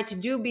they tried to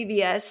do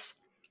BVS,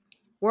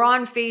 we're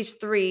on phase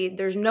 3.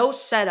 There's no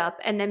setup,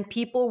 and then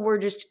people were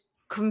just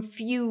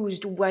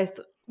confused with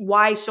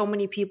why so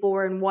many people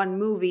were in one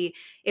movie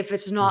if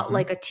it's not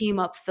like a team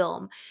up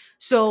film.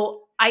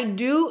 So I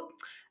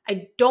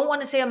don't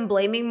want to say I'm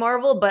blaming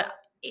Marvel, but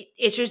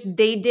it's just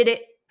they did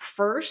it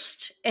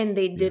first and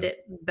they did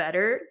it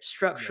better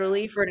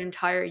structurally for an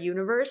entire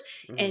universe.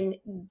 Mhm.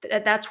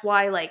 And that's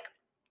why, like,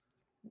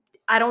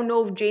 I don't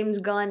know if James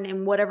Gunn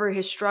and whatever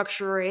his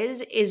structure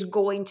is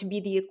going to be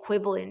the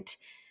equivalent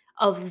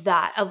of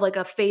that, of like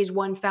a phase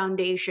 1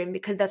 foundation,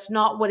 because that's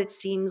not what it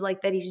seems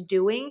like that he's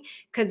doing,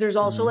 because there's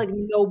also like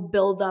no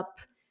build up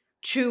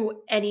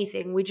to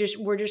anything. We're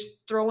just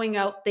throwing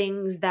out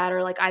things that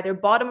are like either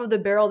bottom of the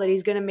barrel that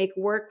he's going to make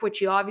work, which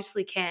he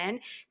obviously can,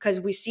 because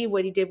we see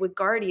what he did with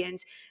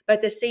Guardians, but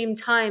at the same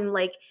time,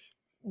 like,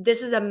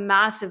 this is a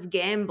massive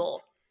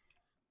gamble,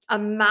 a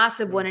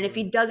massive one. And if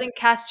he doesn't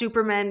cast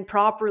Superman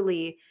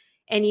properly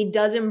and he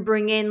doesn't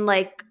bring in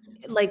like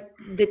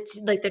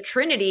the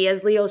Trinity,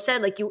 as Leo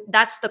said, like,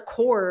 that's the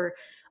core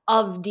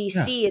of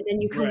DC, and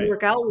then you can Right.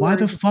 work out. Why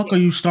the fuck are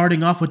you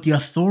starting off with the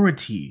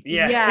Authority?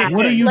 Yeah.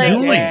 What are you Like-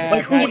 doing?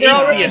 Like, who They're is the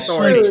already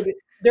authority? screwed.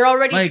 They're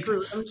already Like-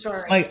 screwed. I'm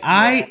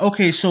sorry.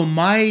 Okay, so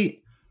my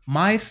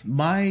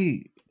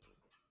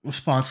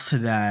response to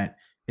that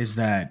is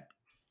that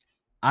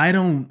I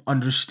don't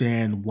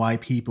understand why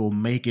people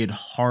make it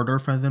harder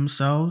for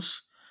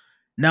themselves.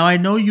 Now I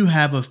know you're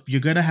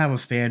gonna have a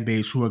fan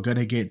base who are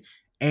gonna get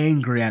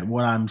angry at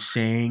what I'm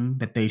saying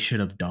that they should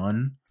have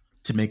done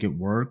to make it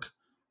work,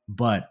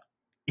 but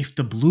if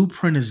the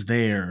blueprint is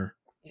there,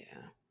 Yeah.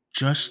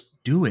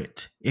 just do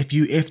it.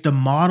 If the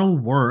model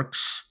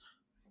works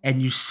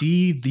and you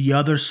see the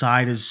other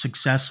side is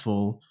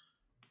successful,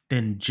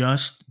 then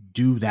just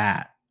do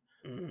that.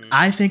 Mhm.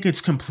 I think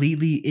it's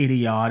completely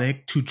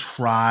idiotic to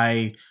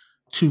try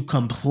to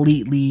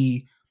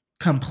completely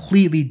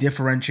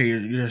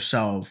differentiate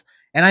yourself.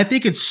 And I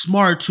think it's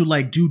smart to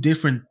like do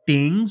different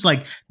things,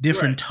 like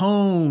different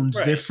tones,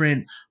 Right.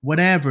 different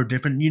whatever,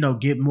 different,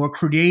 get more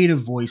creative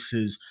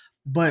voices.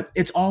 But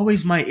it's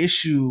always my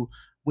issue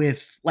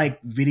with like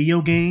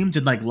video games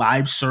and like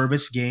live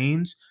service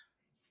games.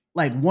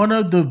 Like one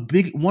of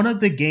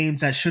the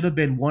games that should have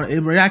been one,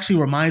 it actually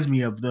reminds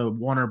me of the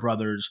Warner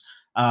Brothers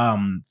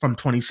from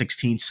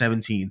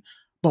 2016-17,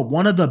 but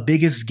one of the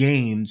biggest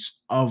games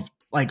of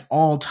like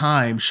all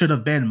time should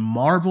have been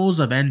Marvel's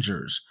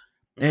Avengers,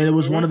 and it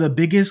was one of the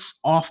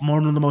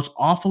one of the most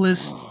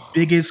awfulest,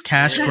 biggest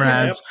cash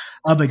grabs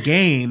of a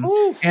game.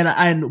 Oof.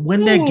 And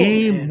when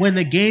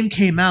the game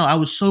came out, I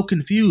was so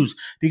confused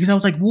because I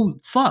was like, well,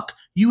 fuck,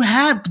 you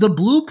have the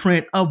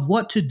blueprint of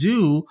what to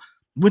do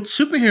with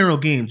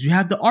superhero games. You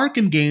have the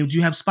Arkham games.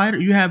 You have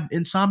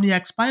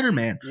Insomniac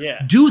Spider-Man.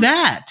 Yeah. Do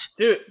that.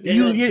 Dude,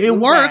 It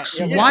works.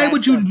 Yeah, Why yeah.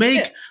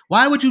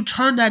 would you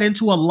turn that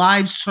into a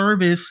live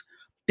service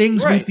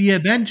things Right. with the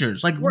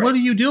Avengers. Like, Right. what are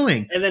you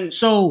doing? And then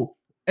So,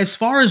 as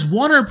far as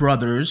Warner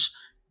Brothers,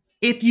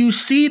 if you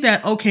see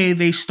that, okay,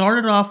 they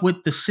started off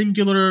with the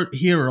singular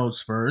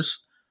heroes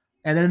first,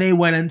 and then they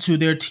went into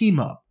their team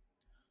up.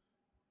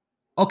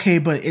 Okay,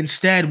 but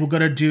instead we're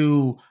gonna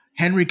do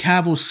Henry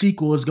Cavill's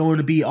sequel is going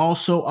to be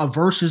also a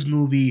versus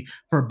movie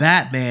for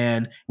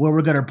Batman, where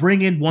we're gonna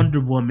bring in Wonder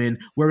Woman,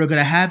 where we're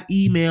gonna have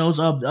emails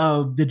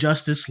of the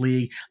Justice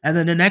League, and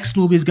then the next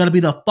movie is gonna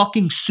be the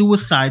fucking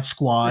Suicide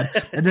Squad,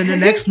 and then the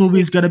next movie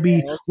is gonna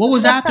be what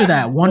was after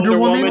that? Wonder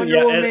Woman? Wonder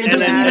yeah, Woman, It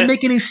doesn't yeah. even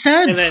make any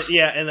sense.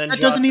 and then That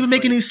doesn't even Justice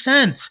make League. any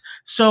sense.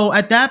 So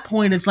at that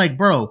point, it's like,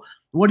 bro,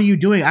 what are you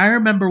doing? I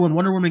remember when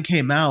Wonder Woman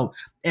came out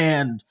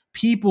and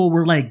people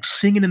were like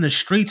singing in the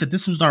streets that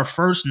this was our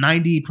first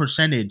 90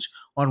 percentage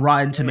on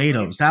Rotten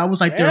Tomatoes. That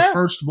was like their Yeah.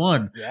 first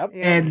one. Yep.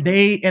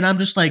 Yeah. And I'm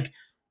just like,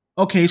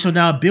 okay, so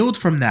now build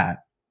from that.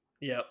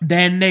 Yep.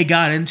 Then they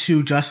got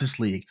into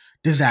Justice League,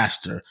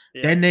 disaster.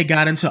 Yep. Then they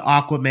got into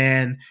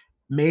Aquaman,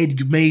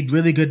 made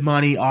really good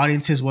money.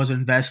 Audiences was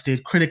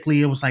invested.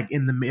 Critically, it was like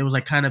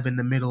kind of in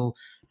the middle.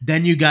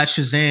 Then you got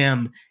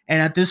Shazam,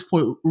 and at this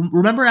point,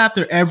 remember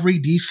after every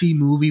DC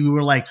movie, we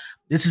were like,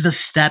 "This is a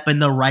step in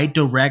the right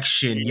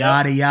direction." Yep.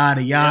 Yada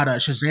yada yada.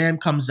 Shazam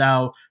comes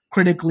out,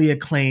 critically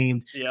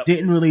acclaimed, Yep.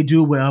 didn't really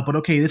do well, but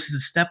okay, this is a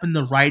step in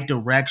the right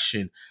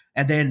direction.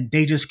 And then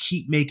they just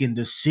keep making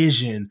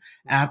decision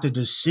after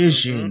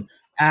decision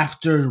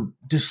after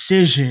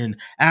decision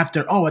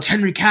after, oh, it's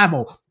Henry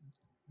Cavill.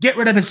 Get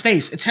rid of his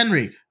face. It's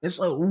Henry. It's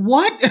like,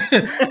 what?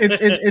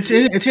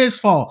 it's his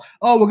fault.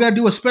 Oh, we're gonna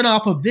do a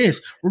spinoff of this.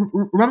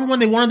 Remember when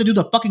they wanted to do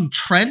the fucking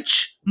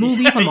Trench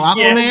movie from Yeah.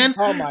 Aquaman?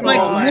 Oh my Like,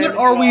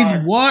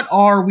 God. what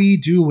are we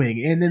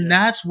doing? And then Yeah.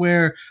 that's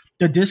where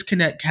the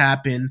disconnect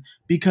happened,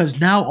 because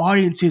now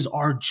audiences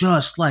are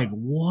just like,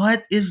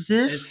 what is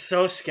this? It's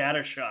so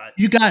scattershot.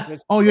 You got,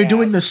 It's- you're yeah,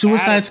 doing it's the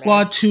Suicide scattered,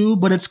 Squad man. 2,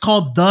 but it's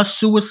called The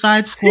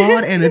Suicide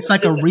Squad, and it's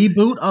like a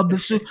reboot of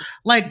the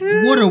like,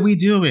 what are we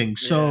doing?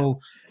 So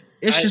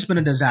it's I- just been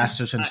a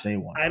disaster since day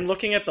one. I'm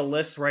looking at the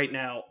list right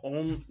now.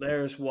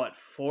 There's what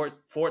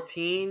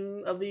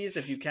 14 of these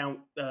if you count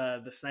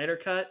the Snyder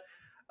cut.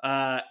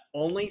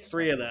 Only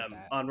 3 of them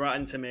on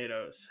Rotten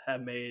Tomatoes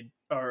have made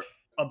are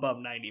above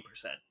 90%,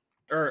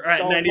 or at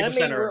So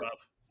 90% or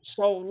above.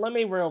 So let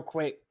me real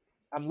quick.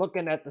 I'm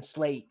looking at the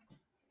slate.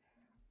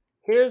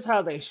 Here's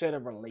how they should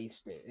have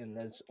released it in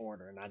this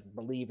order, and I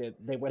believe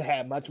they would have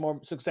had much more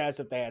success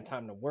if they had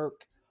time to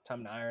work,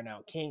 time to iron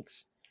out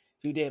kinks.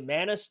 You did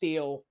Man of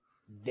Steel,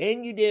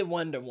 then you did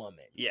Wonder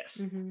Woman.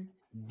 Yes. Mm-hmm.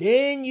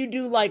 Then you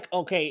do like,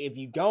 okay, if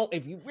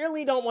you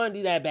really don't want to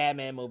do that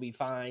Batman movie,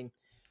 fine.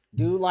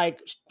 Do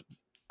like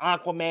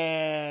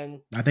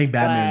Aquaman, I think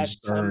Batman's Flash,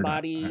 third.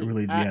 somebody.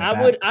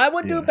 I I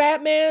would do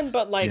Batman,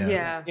 but like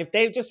Yeah. if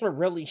they just were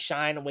really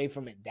shying away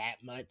from it that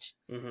much,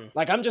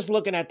 like I'm just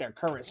looking at their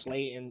current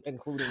slate and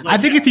including. I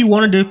think if you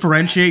want to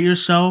differentiate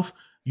yourself,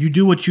 you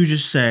do what you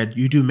just said.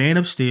 You do Man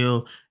of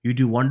Steel, you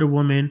do Wonder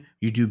Woman,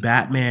 you do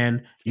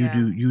Batman, you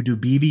do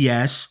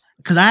BVS.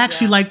 Because I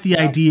actually like the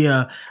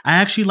idea. I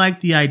actually like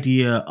the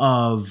idea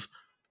of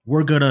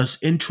we're gonna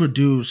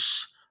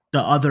introduce the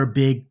other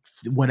big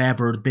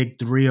whatever, big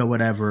 3 or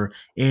whatever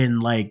in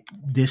like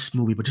this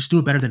movie, but just do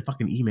it better than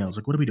fucking emails.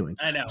 Like, what are we doing?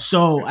 I know.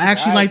 So I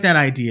actually like that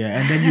idea,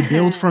 and then you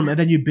build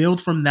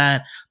from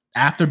that.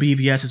 After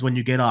BVS is when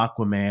you get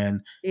Aquaman,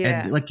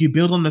 and like you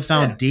build on the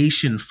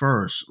foundation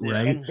first,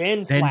 right? And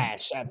then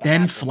Flash.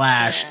 Then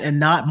Flash, and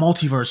not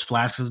multiverse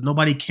Flash, because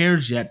nobody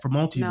cares yet for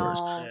multiverse.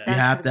 No, You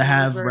have to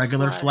have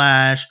regular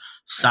Flash,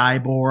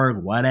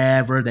 Cyborg,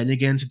 whatever. Then you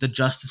get into the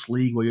Justice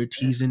League where you're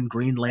teasing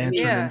Green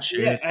Lantern and shit.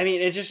 Yeah, I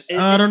mean,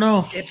 I don't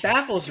know. It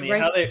baffles me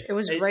right, how they. It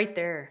was right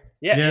there.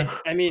 Yeah.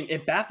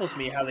 It baffles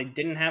me how they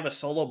didn't have a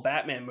solo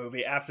Batman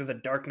movie after The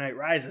Dark Knight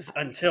Rises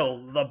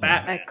until the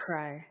Batman.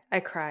 I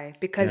cry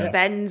because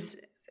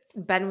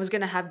Ben was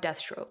gonna have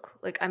Deathstroke.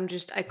 Like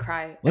I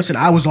cry. Listen,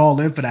 I was all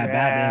in for that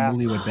Batman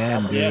movie with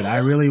Ben, dude. I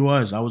really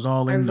was. I was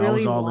all in. I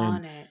was all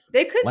in. It.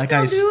 They could like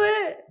still do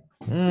it.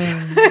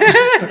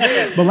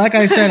 But like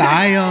I said,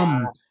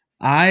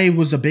 I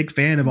was a big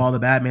fan of all the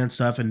Batman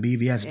stuff and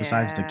BVS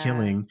besides the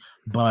killing.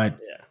 But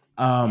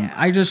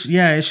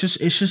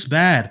it's just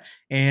bad.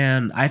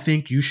 And I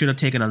think you should have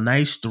taken a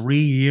nice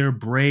 3-year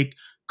break,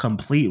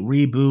 complete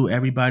reboot.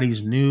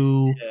 Everybody's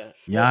new,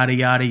 yada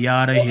yada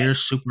yada. Here's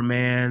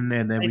Superman,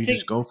 and then we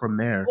just go from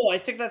there. Well, I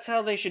think that's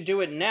how they should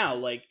do it now.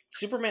 Like,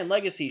 Superman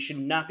Legacy should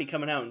not be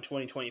coming out in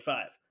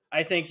 2025.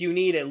 I think you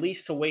need at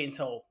least to wait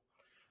until,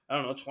 I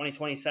don't know,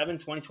 2027,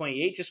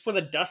 2028, just for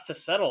the dust to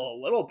settle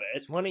a little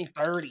bit.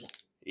 2030.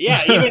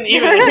 Yeah, even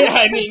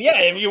I mean,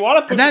 if you want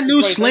to push that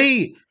new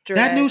slate.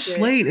 That new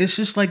slate, it's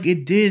just like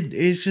it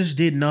just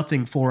did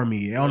nothing for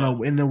me. I don't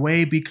know, in a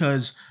way,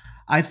 because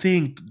I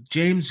think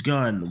James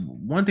Gunn,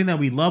 one thing that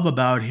we love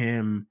about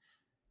him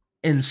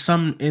in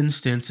some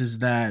instances is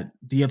that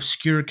the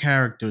obscure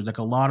characters, like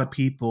a lot of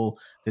people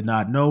did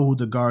not know who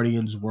the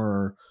Guardians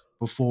were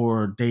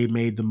before they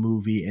made the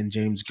movie and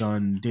James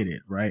Gunn did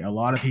it, right? A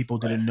lot of people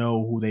didn't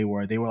know who they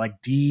were. They were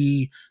like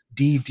D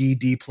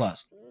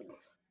plus.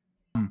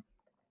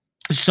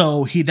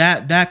 So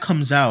that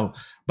comes out,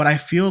 but I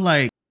feel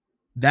like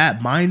that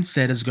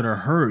mindset is gonna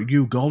hurt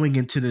you going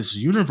into this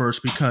universe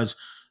because,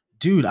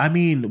 dude, I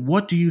mean,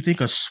 what do you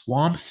think a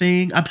Swamp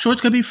Thing? I'm sure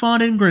it's gonna be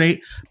fun and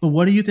great, but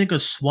what do you think a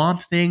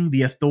Swamp Thing,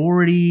 the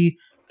Authority,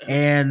 Who the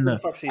and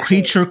fuck's the Authority?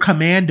 Creature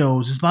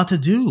Commandos is about to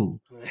do?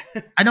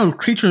 I know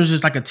Creatures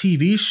is like a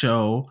TV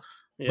show,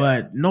 Yeah.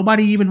 but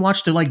nobody even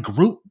watched the like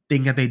group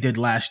thing that they did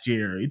last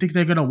year. You think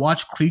they're gonna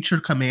watch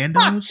Creature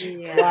Commandos?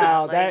 Yeah,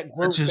 Wow, like, that That's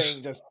group just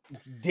thing just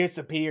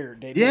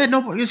disappeared, didn't yeah, it?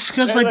 no, it's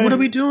because like, what are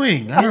we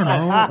doing? I don't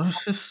know.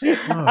 It's just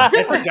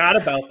I forgot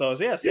about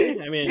those. Yeah, see,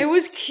 I it mean,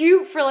 was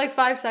cute for like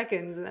 5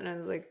 seconds, and then I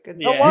was like, it's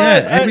It Yeah. yeah.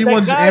 was. The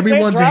Everyone's guys they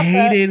everyone's dropped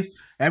that. hated.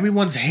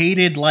 Everyone's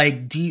hated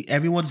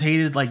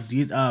like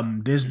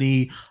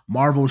Disney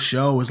Marvel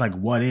show is like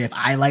What If.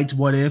 I liked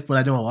What If, but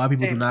I know a lot of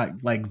people do Same. not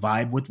like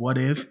vibe with What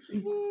If.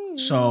 Mm,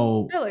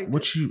 So I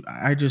liked it.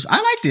 I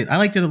liked it. I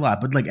liked it a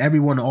lot. But like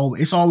everyone,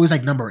 it's always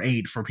like number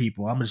 8 for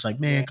people. I'm just like,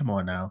 man, yeah, come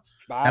on now.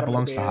 That bottom of the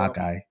belongs to barrel.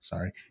 Hawkeye.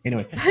 Sorry.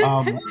 Anyway,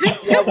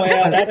 Yeah,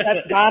 well, that's at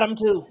the bottom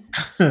too.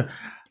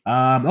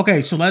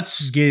 okay, so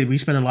we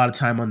spent a lot of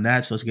time on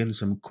that, so let's get into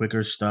some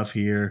quicker stuff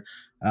here.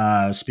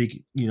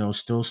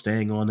 Still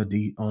staying on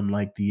on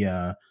like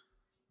the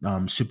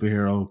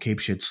superhero cape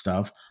shit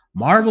stuff.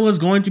 Marvel is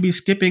going to be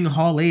skipping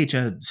Hall H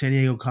at San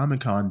Diego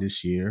Comic Con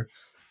this year.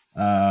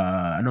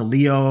 I know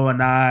Leo and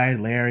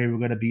Larry, we're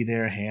gonna be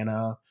there.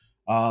 Hannah,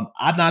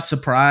 I'm not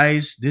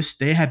surprised.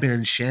 They have been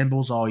in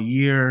shambles all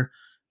year.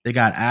 They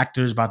got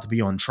actors about to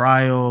be on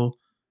trial.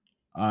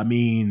 I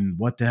mean,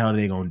 what the hell are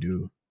they gonna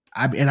do?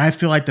 I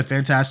feel like the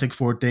Fantastic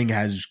Four thing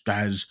has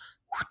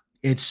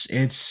it's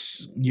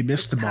you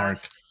missed It's the mark.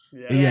 past.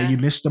 yeah. Yeah, Yeah. you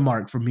missed the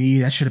mark for me.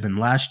 That should have been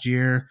last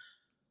year.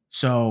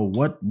 So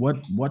what were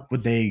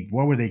they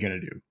gonna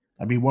do?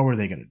 I mean, what were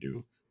they gonna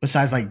do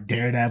besides like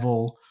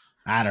Daredevil?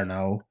 I don't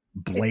know.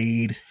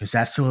 Blade, is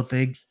that still a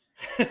thing?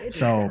 It's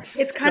So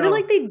it's kind of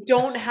like they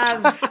don't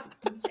have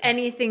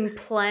anything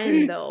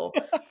planned though.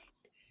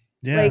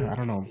 yeah, I Like,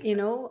 don't know.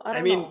 I I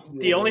don't mean, know.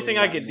 the only thing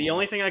I It's could the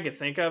only thing I could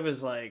think of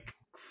is like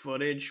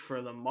footage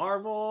for the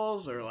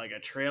Marvels or like a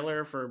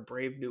trailer for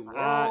Brave New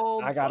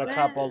World. I got a but-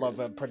 couple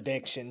of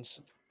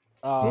predictions.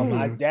 I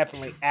Mhm.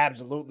 definitely,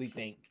 absolutely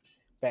think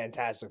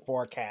Fantastic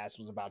Forecast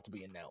was about to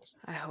be announced.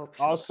 I hope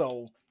so.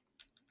 Also,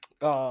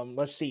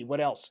 let's see what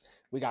else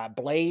we got.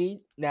 Blade.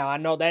 Now I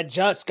know that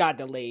just got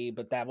delayed,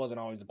 but that wasn't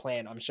always the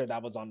plan. I'm sure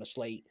that was on the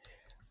slate.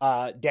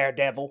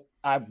 Daredevil.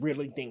 I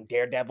really think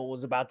Daredevil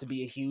was about to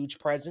be a huge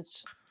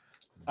presence.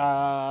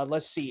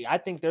 Let's see. I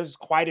think there's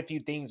quite a few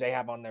things they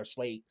have on their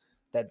slate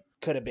that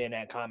could have been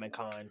at Comic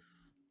Con,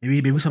 Maybe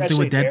something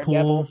especially with Daredevil.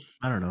 Deadpool.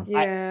 I don't know.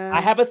 Yeah. I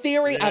have a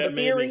theory. I Yeah, have a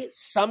theory. maybe.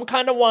 Some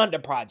kind of Wanda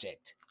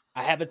project.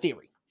 I have a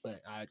theory,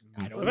 but I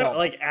What don't about know.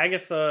 like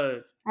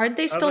Agatha? Aren't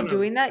they still Other than-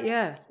 doing that?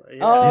 Yeah.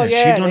 Oh, She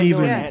yeah, don't they're even.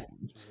 doing that.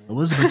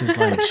 Elizabeth is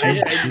like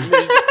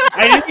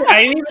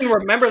I didn't even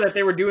remember that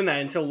they were doing that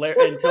until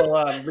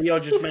Leo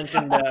just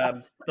mentioned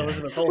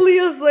Elizabeth Olsen.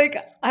 Leo's like,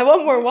 I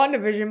want more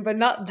WandaVision, but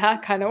not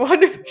that kind of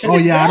WandaVision. Oh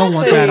yeah, I don't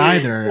want that Exactly.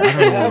 either. I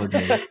don't know what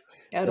we're doing.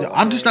 Yeah, I don't I'm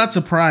want just it. not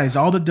surprised.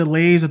 All the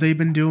delays that they've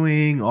been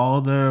doing,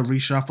 all the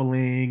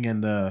reshuffling,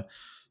 and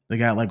they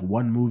got like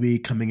one movie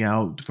coming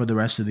out for the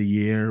rest of the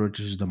year, which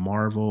is the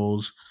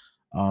Marvels.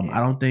 I Yeah.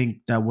 don't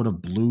think that would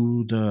have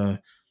blew the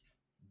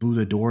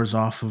doors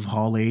off of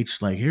Hall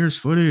H. Like, here's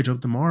footage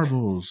of the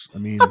Marvels. I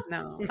mean,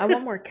 No, I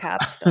want more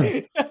Cap stuff.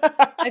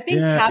 I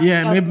think Cap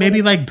yeah, stuff maybe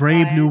would've like been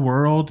Brave fine. New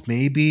World,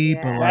 maybe,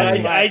 but Yeah. That's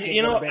like, what I think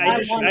you know, would've been I I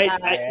just want I, that.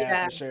 I yeah,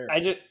 Yeah. for sure. I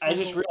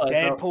just realized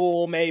though,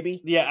 Deadpool,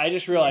 maybe. yeah, I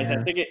just realized. Yeah.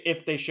 I think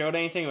if they showed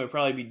anything, it would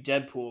probably be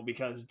Deadpool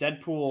because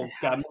Deadpool It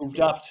got has to moved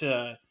be. up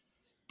to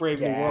Brave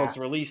New Yeah. World's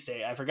release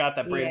date. I forgot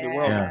that Brave New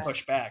World Yeah. got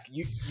pushed back.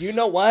 You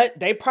know what?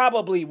 They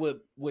probably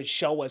would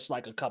show us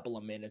like a couple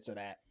of minutes of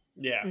that.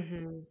 Yeah,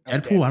 Mhm.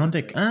 of Deadpool. I don't Deadpool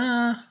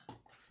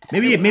think. 3.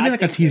 Maybe I like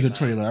a think they teaser might.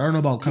 trailer. I don't know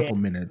about a Yeah, couple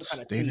some minutes.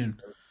 kind of They didn't.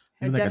 teaser.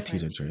 Maybe like a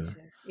Definitely teaser trailer.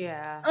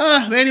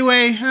 Yeah.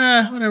 Anyway,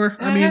 whatever.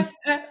 I mean,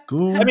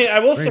 cool. I mean, I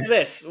will say Great.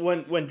 this: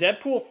 when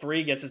Deadpool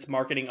 3 gets its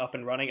marketing up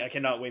and running, I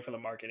cannot wait for the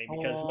marketing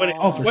because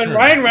Oh, for when sure.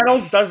 Ryan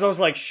Reynolds does those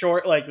like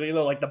short, like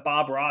like the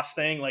Bob Ross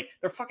thing, like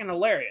they're fucking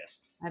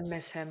hilarious. I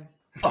miss him.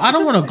 I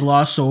don't want to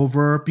gloss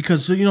over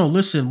because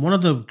listen, one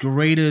of the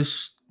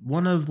greatest,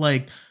 one of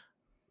like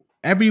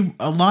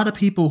a lot of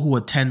people who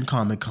attend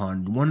Comic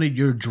Con, one of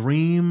your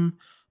dream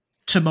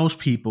to most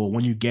people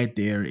when you get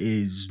there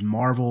is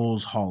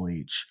Marvel's Hall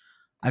H.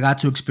 I got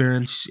to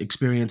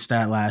experience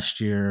that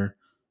last year.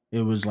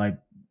 It was like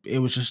it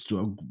was just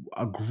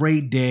a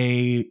great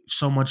day,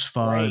 so much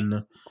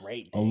fun,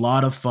 Great a day.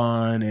 lot of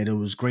fun, and it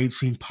was great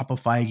seeing Papa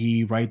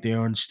Feige right there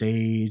on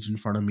stage in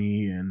front of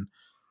me, and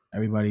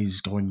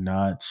everybody's going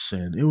nuts,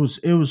 and it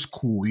was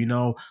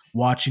cool,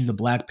 watching the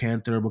Black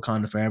Panther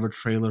Wakanda Forever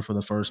trailer for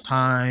the first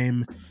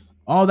time.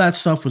 All that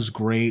stuff was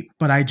great,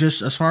 but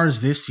as far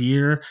as this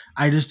year,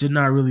 I just did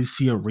not really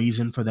see a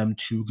reason for them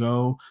to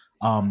go.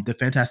 The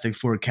Fantastic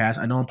Four cast,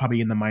 I know I'm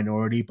probably in the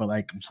minority, but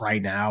like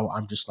right now,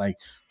 I'm just like,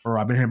 bro,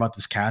 I've been hearing about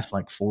this cast for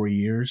like 4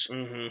 years.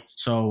 Mm-hmm.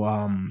 So,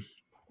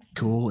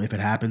 cool. If it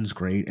happens,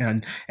 great.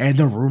 And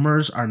the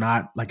rumors are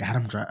not like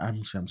Adam Driver.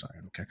 I'm sorry,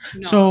 I don't care.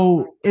 No.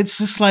 So it's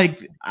just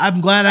like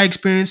I'm glad I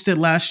experienced it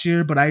last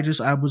year, but I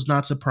was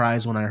not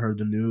surprised when I heard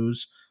the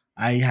news.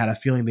 I had a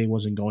feeling they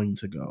wasn't going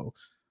to go.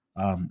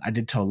 I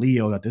did tell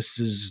Leo that this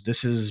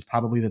is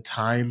probably the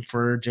time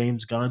for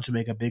James Gunn to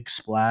make a big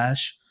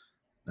splash.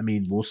 I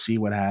mean, we'll see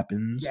what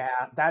happens.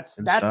 Yeah, that's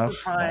and the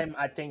stuff, time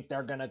I think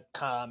they're gonna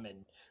come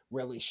and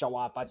really show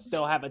off. I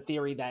still have a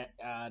theory that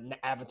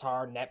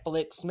Avatar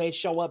Netflix may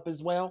show up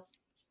as well.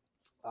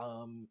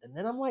 And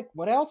then I'm like,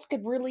 what else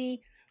could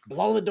really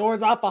blow the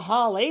doors off of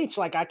Hall H?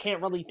 Like, I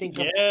can't really think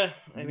of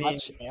I mean,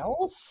 much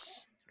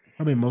else.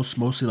 Probably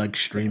mostly like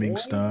streaming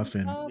Boys stuff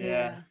and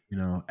yeah.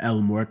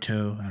 El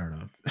Muerto. I don't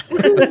know.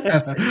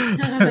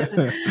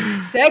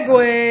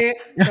 Segue.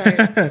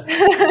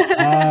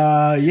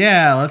 Sorry.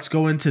 Yeah, let's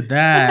go into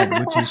that,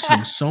 which is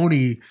some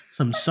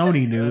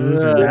Sony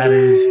news, and that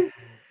is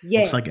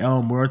looks like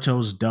El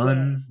Muerto's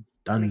done.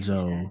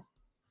 Dunzo.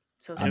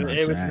 So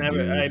It was sad, never.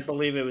 dude. I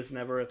believe it was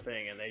never a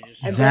thing, and they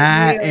just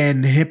That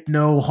and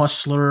Hypno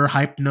Hustler,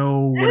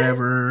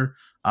 whatever.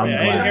 I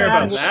didn't hear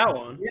about that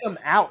one. Get them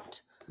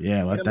out.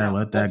 Yeah, let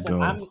that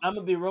go. I'm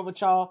gonna be real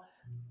with y'all.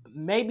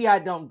 Maybe I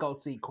don't go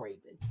see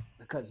Craven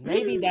because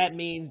maybe that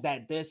means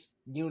that this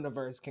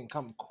universe can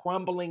come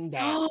crumbling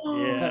down.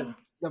 Because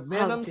the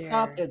Venom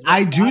stuff is.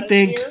 I do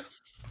think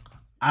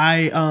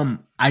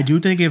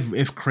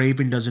if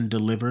Craven doesn't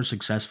deliver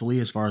successfully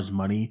as far as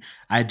money,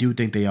 I do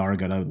think they are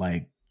gonna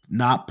like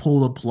not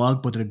pull the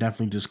plug, but they're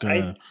definitely just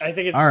gonna. I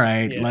think it's all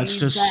right. Yeah. Let's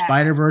He's just back.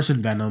 Spider-Verse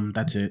and Venom.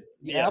 That's it.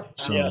 Yep.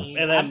 So- I mean,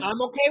 and then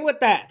I'm okay with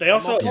that. they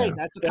also- I'm okay. Yeah.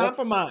 That's a They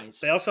also- compromise.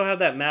 They also have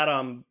that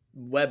Madam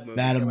Web movie.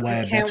 Madam coming out.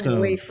 Web. I can't That's gonna-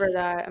 wait for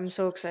that. I'm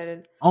so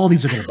excited. All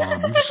these are gonna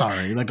bomb. I'm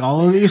sorry. Like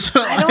all of these.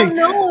 I don't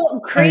know.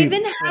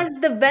 Craven has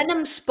the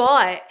Venom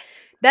spot.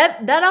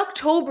 That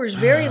October's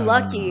very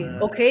lucky.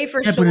 Okay,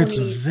 for Yeah, Sony. but it's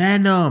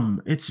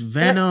Venom. It's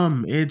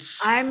Venom.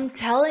 I'm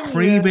telling you,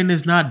 Craven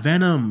is not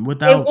Venom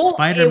without won't-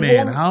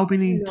 Spider-Man. won't- How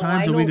many no,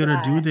 times I are we know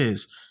gonna do that.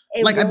 this?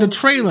 It Like at the won't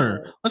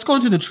trailer. do. Let's go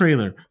into the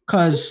trailer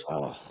because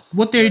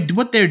what they're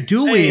even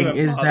doing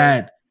is bother.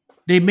 that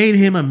they made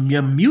him a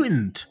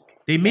mutant.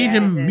 They made Yeah,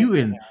 him they did.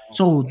 mutant.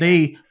 So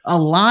a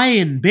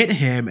lion bit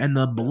him, and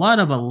the blood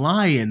of a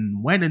lion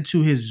went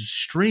into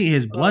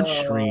his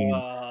bloodstream,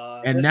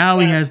 and this now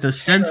he sounds has the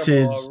terrible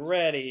senses.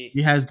 already.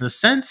 He has the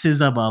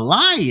senses of a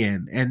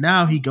lion, and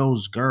now he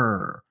goes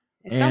grr.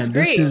 It sounds And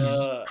this great. is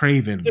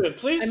Craven. Dude,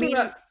 please do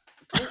not.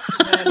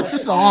 This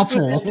is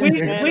awful.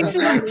 Please do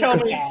not tell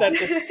me Yeah.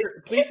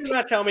 that. Please do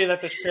not tell me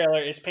that this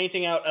trailer is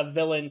painting out a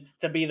villain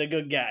to be the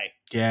good guy.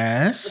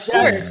 Yes. Of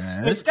course.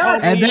 Yes.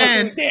 Because And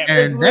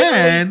there's literally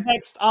then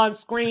text on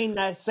screen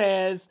that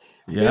says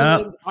Yep.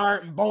 villains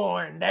aren't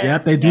born.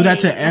 Yep, they do that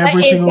to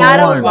every Is single that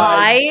a one.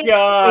 lie?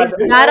 God. Is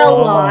that a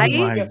Oh lie?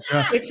 my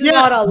God. It's Yeah,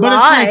 not a but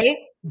it's lie. like-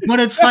 But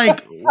it's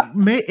like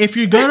if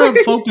you're gonna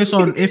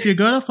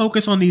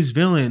focus on these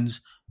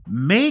villains,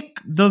 make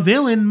the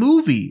villain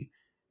movie.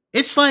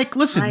 It's like,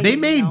 listen, I they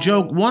made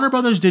know. Warner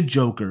Brothers did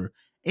Joker,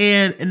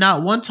 and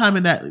not one time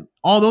in that,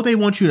 although they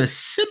want you to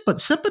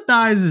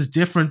sympathize is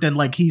different than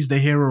like he's the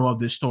hero of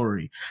this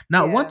story.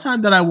 Not Yeah. one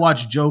time that I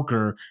watched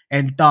Joker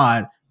and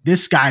thought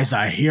this guy's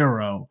a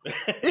hero.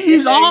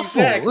 He's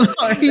awful.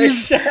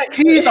 He's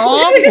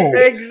awful.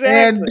 Exactly.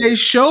 And they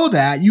show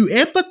that you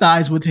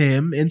empathize with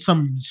him in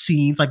some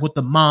scenes, like with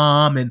the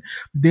mom and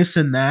this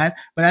and that.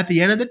 But at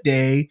the end of the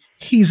day,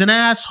 he's an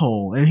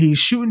asshole, and he's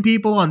shooting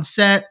people on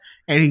set,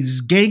 and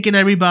he's ganking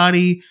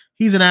everybody.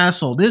 He's an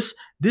asshole. This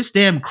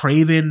damn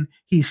Craven,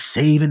 he's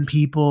saving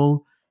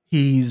people.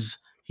 He's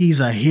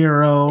a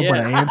hero, but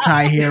an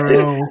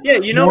anti-hero. Yeah,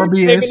 you know,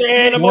 Morbius saving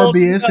animals,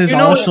 is you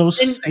know, also and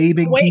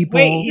saving people.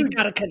 Wait, he's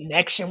got a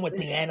connection with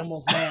the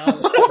animals now.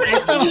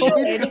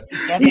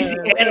 He's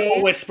the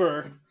animal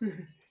whisperer.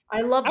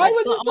 I love this. I was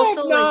but just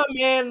also, like, nah,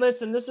 man,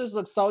 listen, this just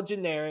looks so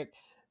generic.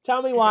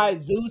 Tell me why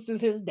Zeus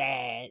is his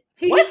dad.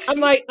 What? I'm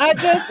like, I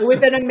just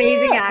with an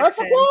amazing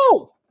Russell accent.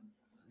 Crowe.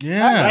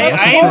 Yeah, I- Russell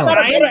I- Crowe. got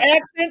a I- better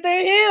accent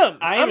than him.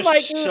 I am I'm like,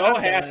 so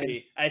dude,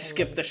 happy I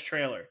skipped this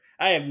trailer.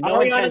 I have no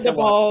Ariana intent to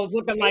watch DeBose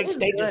looking like was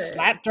they just good.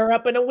 slapped her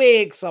up in a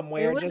wig It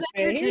somewhere. was Just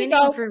saying, here you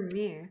entertaining go. for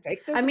me.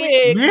 Take this I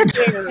mean- wig. Man.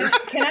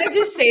 Can I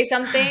just say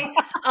something?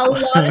 A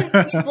lot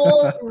of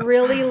people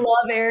really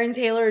love Aaron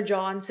Taylor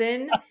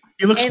Johnson.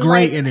 He looks And,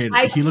 great like, in it.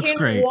 I He looks can't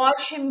great.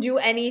 watch him do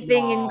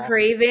anything in No.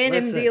 Craven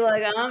Listen. and be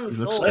like, I'm He looks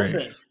sold.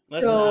 great.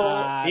 Listen.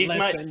 So- He's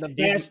listen, the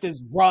vest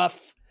is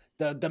rough.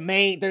 The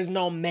mane, there's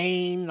no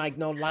mane, like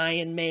no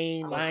lion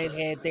mane, lion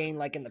head thing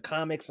like in the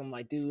comics. I'm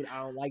like, dude, I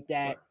don't like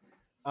that.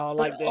 I don't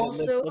like that.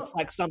 also- It looks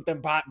like something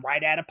bought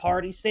right at a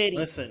Party City.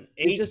 Listen.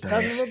 It just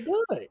doesn't look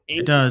good.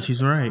 It does.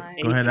 He's right. fine.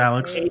 Go ahead,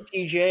 Alex.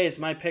 ATJ is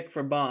my pick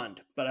for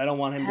Bond, but I don't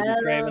want him to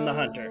be Craven the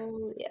Hunter.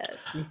 Hello.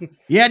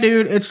 yes. Yeah,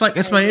 dude, it's like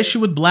it's my issue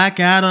with Black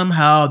Adam.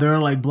 How they're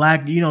like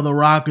Black, The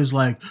Rock is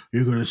like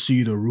you're gonna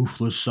see the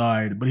ruthless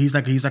side, but he's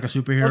like a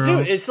superhero,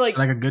 Well, too, it's like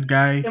a good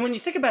guy. And when you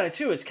think about it,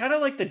 too, it's kind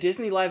of like the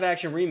Disney live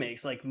action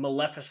remakes, like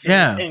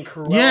Maleficent and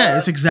Cruella. Yeah,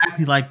 it's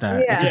exactly like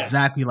that. Yeah. It's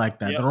exactly like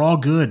that. Yep. They're all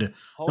good.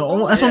 That's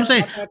what I'm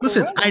saying.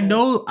 Listen, I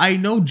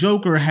know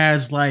Joker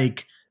has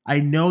like. I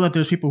know that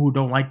there's people who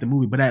don't like the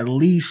movie, but at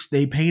least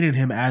they painted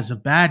him as a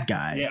bad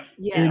guy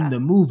in the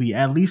movie.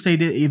 At least they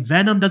did.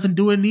 Venom doesn't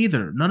do it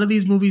either. None of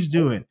these movies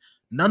do it.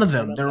 None of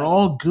them. They're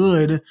all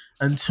good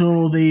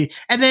until and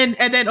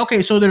then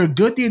okay, so they're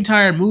good the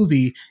entire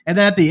movie, and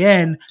then at the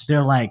end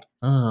they're like,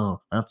 oh,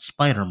 that's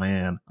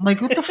Spider-Man. I'm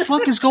like, what the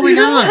fuck is going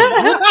on?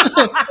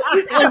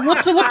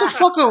 What the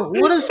fuck?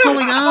 What is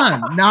going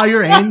on? Now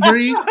you're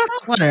angry?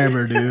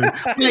 Whatever, dude.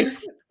 Like,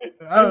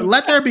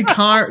 let there be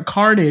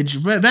carnage.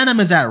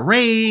 Venom is at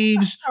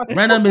raves.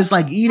 Venom is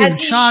like eating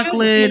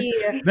chocolate.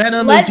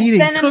 Venom is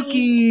eating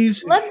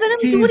cookies. Let Venom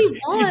do what he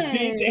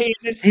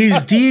wants. He's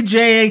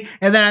DJing,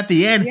 and then at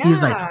the end,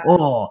 he's like,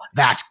 "Oh,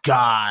 that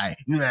guy."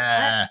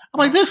 I'm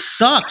like, "This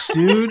sucks,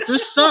 dude.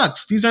 This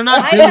sucks. These are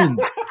not villains."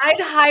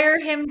 I'd hire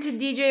him to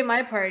DJ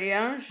my party.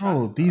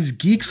 These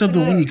geeks of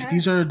the week.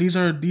 These are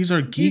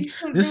geeks.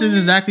 This is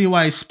exactly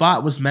why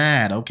Spot was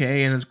mad.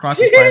 Okay, and it's Across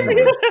the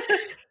Spider-Verse.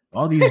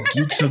 All these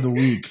geeks of the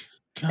week.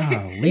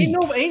 Golly.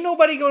 Ain't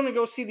nobody going to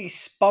go see these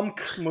spunk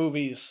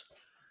movies.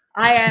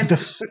 I am.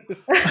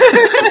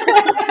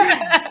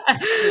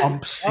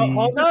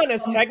 Hold on,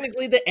 it's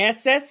technically the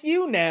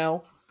SSU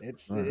now.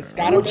 It's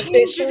got an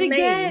changed it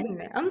again.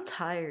 Name. I'm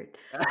tired.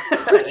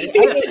 I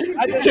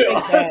just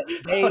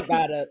think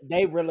that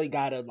they really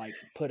gotta like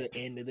put an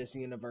end to this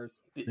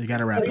universe. They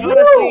gotta wrap it up.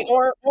 Honestly,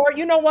 or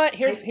you know what?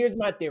 Here's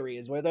my theory: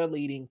 is where they're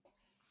leading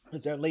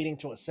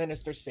to a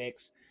Sinister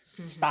Six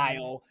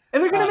style,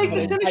 and they're gonna make the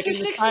Sinister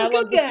Six the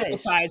good guys,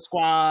 Suicide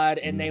Squad,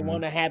 and they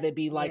want to have it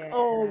be like,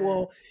 oh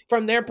well,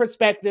 from their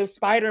perspective,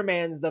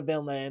 Spider-Man's the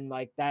villain,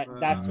 like that.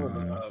 That's what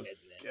they're doing,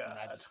 isn't it? And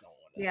I just don't want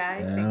it. Yeah, I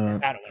think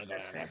I don't want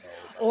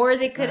that. Or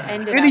they could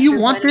end it. Hey, do you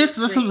want this?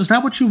 Is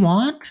that what you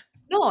want?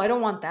 No, I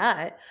don't want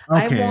that.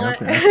 Okay, I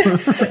want no.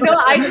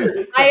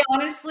 I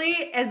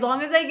honestly, as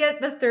long as I get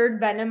the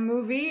third Venom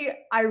movie,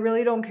 I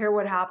really don't care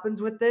what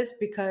happens with this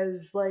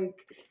because,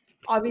 like,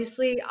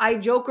 obviously, I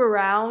joke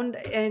around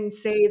and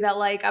say that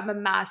like I'm a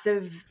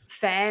massive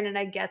fan, and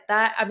I get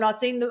that. I'm not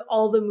saying that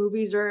all the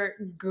movies are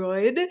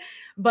good,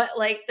 but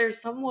like they're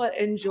somewhat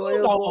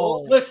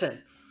enjoyable.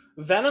 Listen.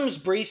 Venom's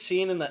brief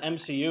scene in the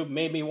MCU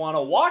made me want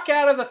to walk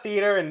out of the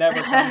theater and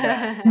never come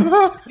back.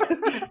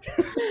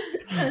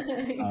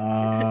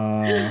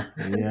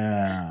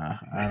 Yeah.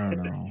 I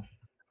don't know.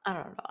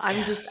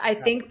 I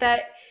think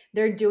that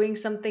they're doing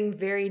something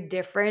very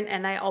different,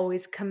 and I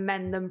always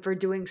commend them for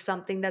doing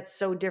something that's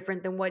so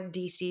different than what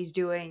DC's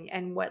doing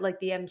and what like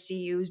the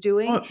MCU's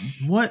doing.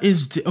 What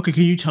is okay?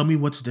 Can you tell me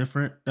what's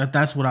different?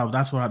 That's all I'm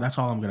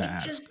gonna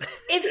ask.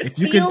 If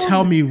you can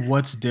tell me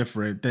what's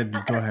different, then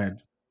go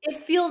ahead.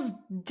 It feels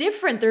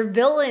different. They're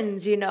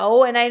villains, and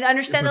I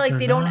understand that like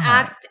they don't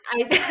act.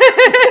 I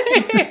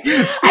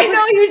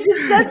know you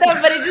just said that,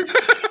 but it just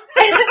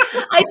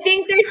I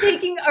think they're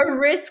taking a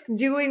risk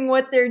doing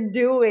what they're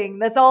doing.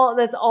 That's all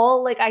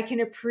like I can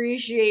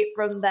appreciate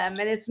from them.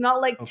 And it's not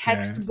like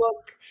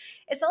textbook.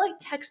 It's not like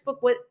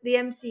textbook what the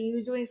MCU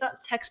is doing. It's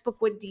not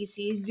textbook what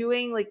DC is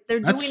doing. Like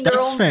they're doing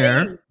their own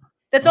thing.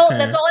 That's all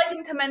I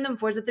can commend them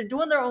for is that they're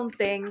doing their own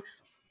thing.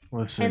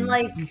 Listen. And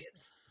like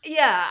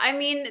yeah, I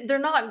mean, they're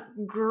not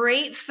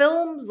great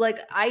films. Like,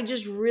 I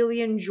just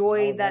really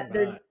enjoy that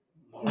they're...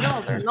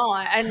 No, they're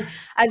not. And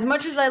as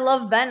much as I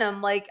love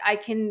Venom, like, I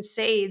can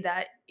say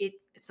that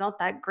it's not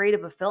that great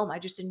of a film. I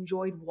just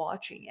enjoyed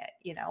watching it,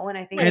 And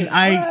I think... And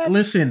I...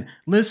 Listen.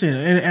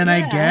 And yeah.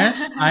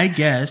 I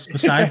guess,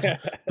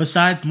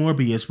 besides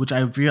Morbius, which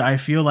I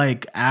feel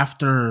like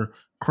after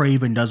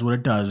Craven does what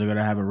it does, they're going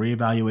to have a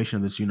reevaluation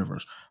of this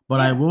universe. But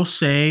I will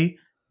say...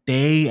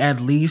 they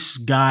at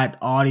least got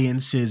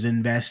audiences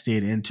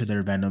invested into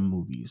their Venom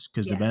movies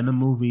because the Venom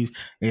movies,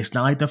 it's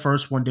not like the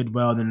first one did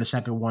well, then the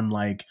second one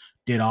like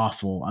did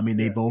awful. I mean,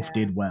 they both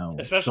did well,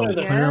 especially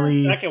the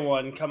second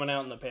one coming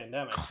out in the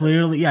pandemic.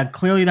 Clearly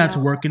that's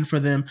working for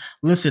them.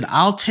 Listen,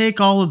 I'll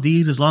take all of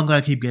these as long as I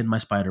keep getting my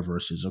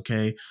Spider-Verses.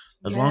 Okay,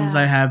 as long as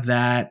I have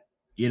that,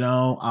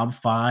 I'm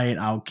fine.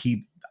 I'll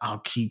keep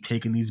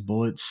taking these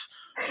bullets.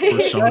 Are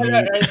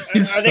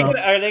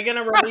they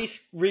gonna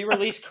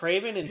re-release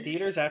Craven in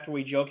theaters after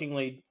we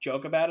jokingly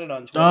joke about it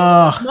on Twitter?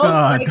 Oh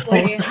God!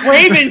 It's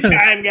Craven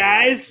time,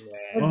 guys.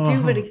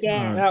 Let's do it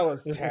again. That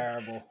was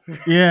terrible.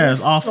 Yeah,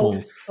 it's awful.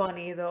 So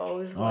funny though. It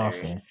was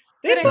awful.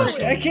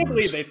 I can't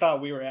believe they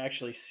thought we were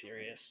actually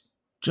serious.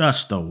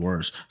 Just the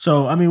worst.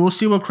 So I mean, we'll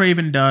see what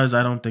Craven does.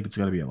 I don't think it's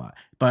gonna be a lot,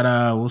 but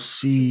we'll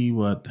see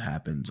what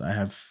happens. I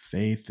have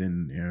faith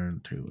in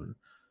Aaron Taylor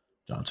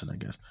Johnson, I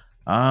guess.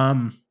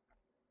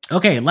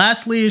 Okay,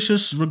 lastly, it's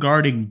just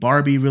regarding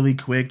Barbie really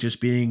quick,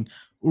 just being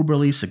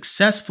uberly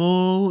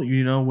successful,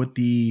 with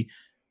the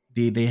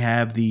they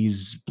have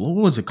these what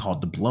was it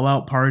called, the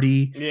blowout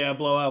party Yeah,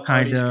 blowout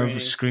party kind of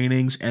screenings.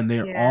 screenings, and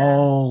they're Yeah.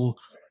 all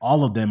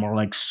of them are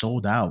like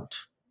sold out,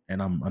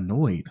 and I'm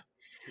annoyed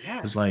Yeah.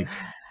 because like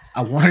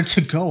I wanted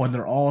to go and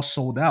they're all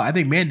sold out. I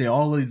think man, they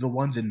all of the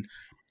ones in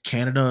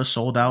Canada are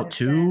sold out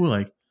too. Listen,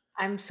 Like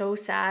I'm so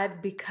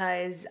sad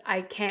because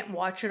I can't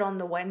watch it on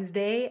the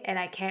Wednesday and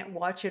I can't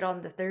watch it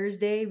on the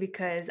Thursday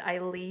because I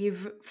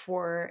leave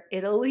for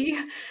Italy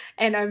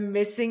and I'm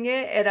missing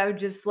it. And I'm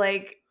just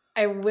like,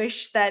 I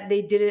wish that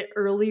they did it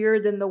earlier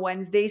than the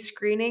Wednesday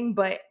screening,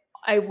 but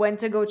I went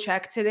to go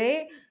check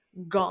today,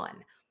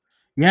 gone.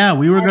 yeah,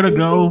 we were gonna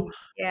go. Everything,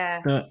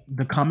 yeah,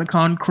 The Comic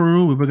Con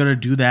crew, we were gonna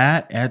do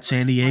that at San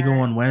that's Diego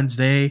smart. on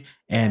Wednesday,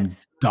 and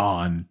That's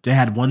gone. They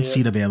had one Yep.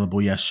 seat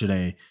available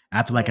yesterday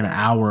after like an yeah.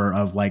 hour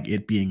of like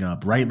it being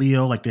up. Right,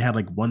 Leo? Like they had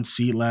like one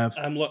seat left.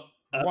 I'm look.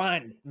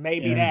 One,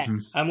 maybe Yeah. that.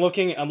 Mhm. I'm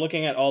looking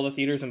at all the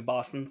theaters in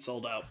Boston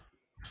sold out.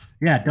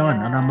 Yeah,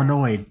 done. And I'm Yeah,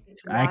 annoyed.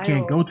 it's I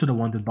can't go wild. to the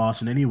ones in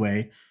Boston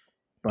anyway. And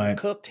But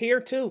cooked here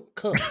too.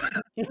 Cooked.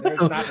 There's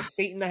so, not a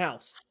seat in the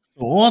house.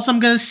 all I'm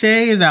gonna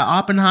say is that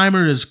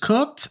Oppenheimer is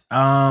cooked.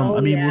 Oh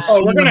I mean, we'll yeah. see Oh,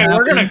 we're what gonna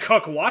happens.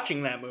 cook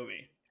watching that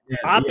movie. Yeah,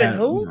 Op and yeah.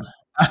 who?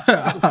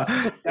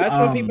 That's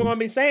what people um, gonna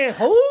be saying.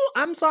 Who?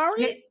 I'm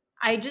sorry.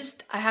 I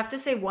have to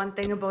say one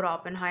thing about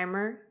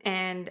Oppenheimer,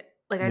 and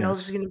like I know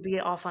this is yes. going to be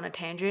off on a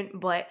tangent,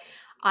 but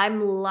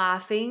I'm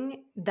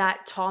laughing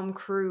that Tom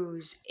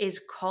Cruise is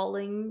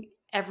calling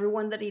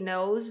everyone that he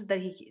knows that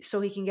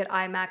he can get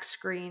IMAX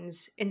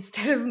screens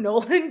instead of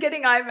Nolan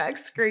getting IMAX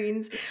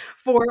screens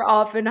for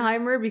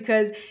Oppenheimer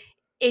because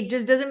it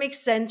just doesn't make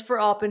sense for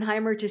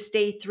Oppenheimer to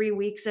stay 3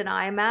 weeks in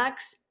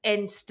IMAX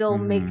and still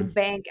hmm make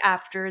bank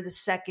after the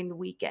second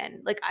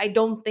weekend. Like, I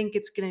don't think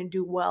it's going to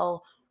do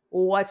well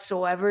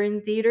whatsoever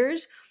in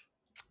theaters.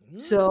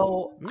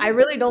 So I Mm.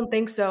 really don't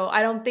think so.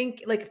 I don't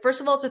think, like,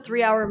 first of all, it's a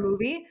 3 hour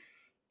movie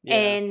Yeah. Oh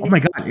and my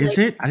God, is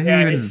like it? I didn't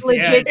Yeah, it's even.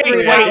 legit it's Wait,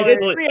 3 hours.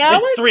 it's 3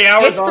 hours? It's 3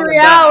 hours It's on the three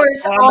dot.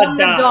 hours On on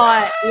the the dot.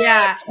 dot.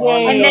 Yeah. On the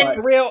And Wait, then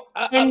dot. real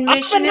and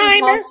Mission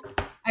Oppenheimer? Impossible.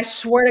 I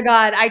swear to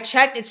God, I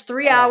checked. It's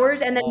 3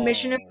 hours, and then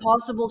Mission Oh.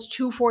 Impossible's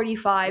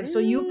 2:45. So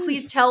you Mm.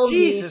 please tell me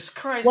Jesus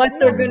Christ, what that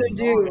they're movie gonna was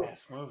Mhm. a long do.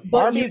 ass movie.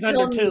 But you Barbie's under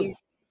tell me, 2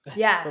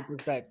 yeah. for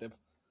perspective.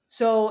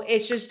 So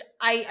it's just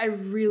I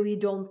really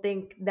don't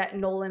think that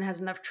Nolan has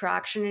enough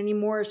traction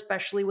anymore,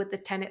 especially with the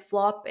Tenet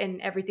flop and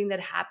everything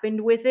that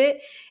happened with it.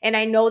 And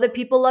I know that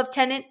people love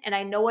Tenet, and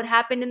I know what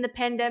happened in the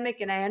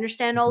pandemic, and I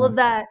understand all of Mhm.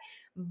 that,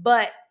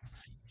 but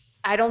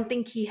I don't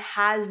think he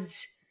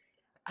has.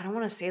 I don't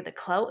want to say the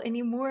clout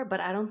anymore, but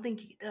I don't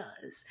think he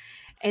does.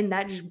 And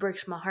that just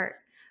breaks my heart.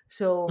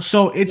 So,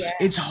 So yeah.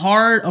 it's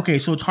hard. Okay,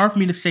 so it's hard for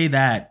me to say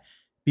that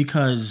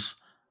because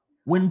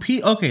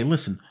okay,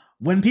 listen,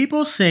 when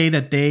people say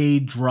that they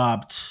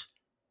dropped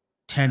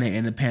Tenet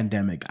in the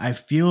pandemic, I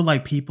feel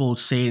like people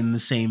say it in the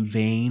same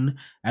vein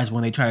as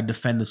when they try to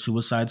defend the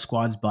Suicide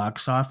Squad's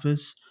box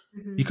office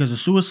Mhm. because the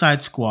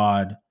Suicide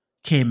Squad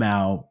came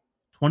out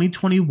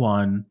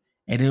 2021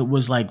 and it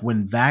was like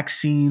when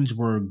vaccines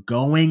were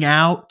going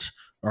out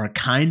or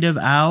kind of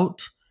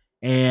out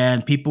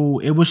and people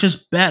it was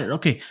just better.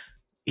 Okay,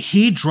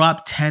 he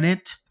dropped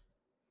Tenet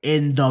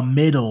in the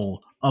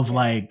middle of Yeah,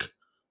 like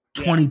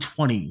Yeah,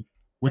 2020,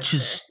 which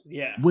that's fair. is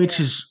yeah. Yeah.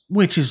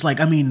 which is like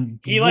I mean,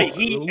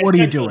 what are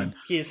you doing?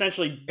 He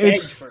essentially begged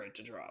It's for it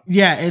to drop.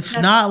 yeah, it's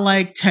That's not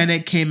like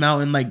Tenet came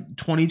out in like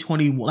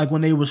 2020, like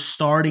when they were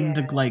starting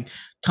to yeah, like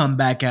come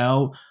back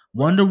out. Right.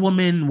 Wonder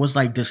Woman was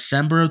like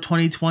December of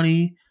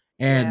 2020,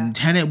 yeah, and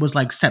Tenet was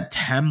like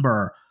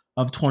September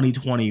of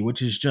 2020,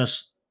 which is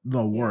just the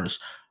yeah. worst.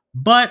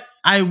 But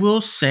I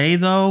will say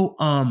though,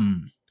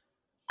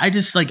 I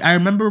just like I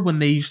remember when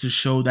they used to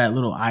show that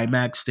little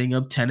IMAX thing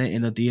of Tenet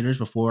in the theaters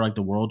before like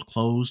the world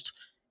closed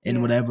and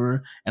Yeah.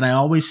 whatever, and I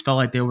always felt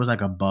like there was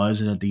like a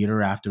buzz in the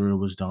theater after it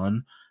was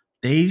done.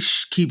 They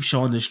keep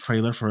showing this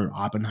trailer for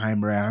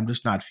Oppenheimer, and I'm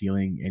just not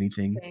feeling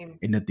anything Same.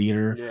 in the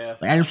theater. Yeah.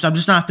 Like I'm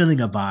just not feeling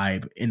a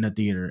vibe in the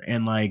theater,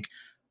 and like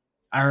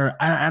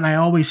and I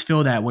always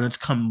feel that when it's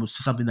come to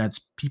something that's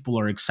people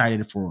are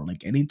excited for.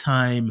 Like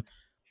anytime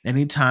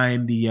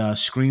the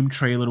Scream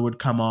trailer would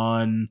come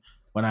on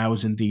when I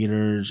was in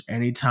theaters,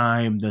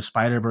 anytime the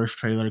Spider Verse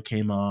trailer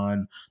came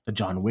on, the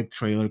John Wick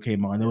trailer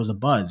came on, there was a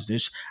buzz.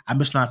 I'm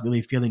just not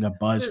really feeling a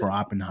buzz for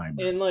Oppenheimer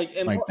And like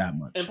that and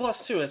much.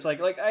 plus too, it's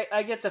like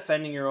I get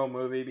defending your own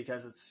movie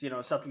because it's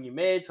something you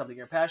made, something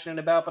you're passionate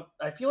about. But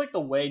I feel like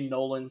the way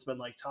Nolan's been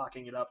like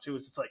talking it up too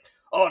is it's like,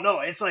 oh no,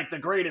 it's like the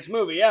greatest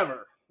movie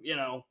ever.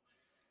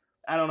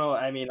 I don't know.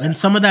 I mean, And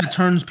some of that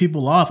turns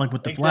people off, like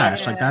with the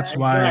Flash. exactly, Like that's Yeah,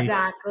 why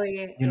exactly.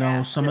 exactly. you know,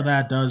 Yeah. some of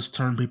that does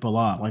turn people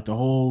off. Like the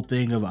whole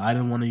thing of I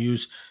didn't want to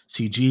use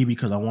CG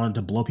because I wanted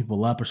to blow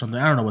people up or something.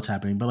 I don't know what's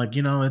happening, but like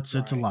it's a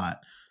Right.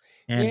 lot.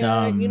 And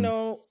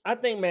Yeah, I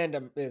think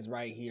Manda is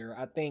right here.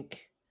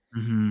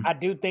 mhm, I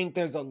do think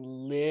there's a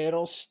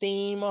little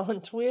steam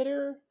on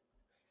Twitter,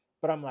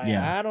 but I'm like,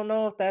 yeah. I don't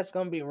know if that's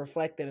gonna be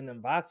reflected in the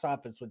box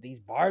office with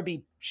these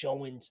Barbie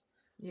showings.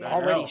 Yeah.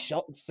 already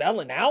know.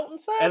 selling out and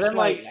such. And then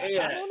like, like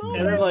yeah, I don't know,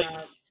 and then man. like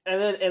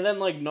and then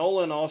like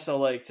Nolan also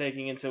like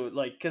taking into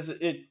like because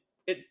the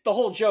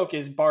whole joke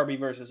is Barbie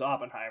versus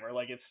Oppenheimer.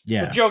 Like the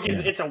Yeah, joke is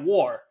yeah. it's a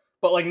war,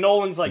 but like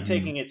Nolan's like Mhm.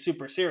 taking it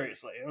super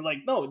seriously. We're like,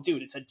 no,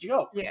 dude, it's a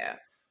joke. Yeah.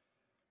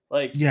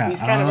 Like Yeah,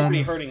 he's kind of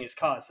already hurting his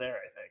cause there.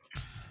 I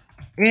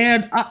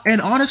think.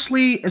 and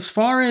honestly, as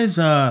far as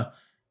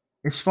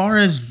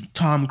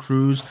Tom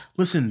Cruise,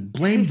 listen,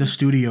 blame the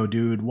studio,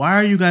 dude. Why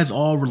are you guys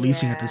all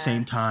releasing at the Yeah.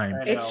 same time?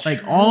 I It's know.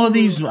 Like all of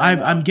these, true.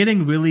 I'm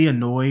getting really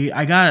annoyed.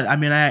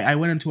 I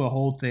went into a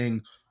whole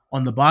thing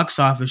on the box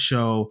office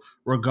show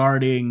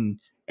regarding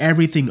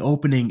everything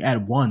opening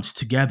at once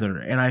together,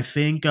 and I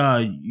think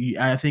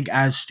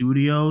as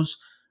studios,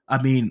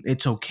 I mean,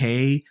 it's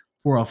okay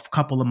for a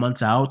couple of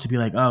months out to be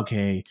like,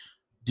 okay,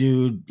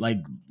 dude, like,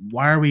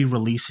 why are we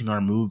releasing our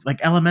move like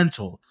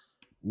Elemental?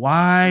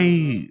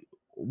 Mhm.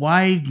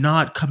 Why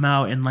not come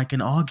out in like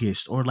in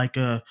August or like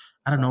a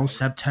I don't know Right.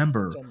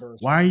 September? September or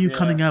Why are something. you Yeah.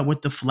 coming out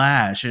with the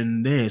Flash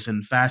and this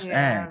and Fast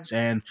Yeah. X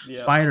and Yep.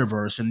 Spider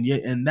Verse and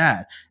yet and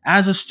that?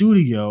 As a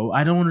studio,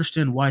 I don't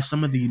understand why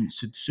some of the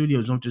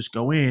studios don't just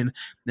go in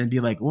and be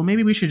like, well,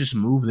 maybe we should just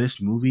move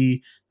this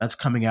movie that's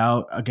coming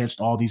out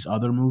against all these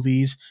other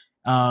movies.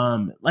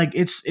 Like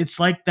it's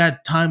like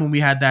that time when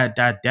we had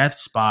that death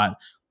spot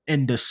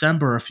in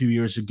December a few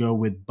years ago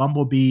with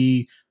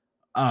Bumblebee,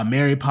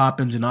 Mary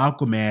Poppins and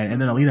Aquaman,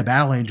 and then Mhm. Alita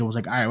Battle Angel was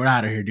like, "All right, we're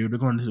out of here, dude. We're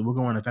going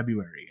to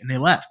February," and they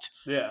left.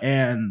 Yeah.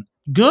 And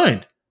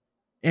good.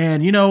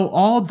 And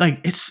all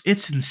like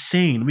it's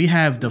insane. We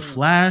have the Mm.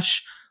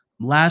 Flash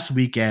last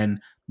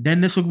weekend.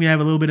 Then this week we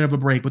have a little bit of a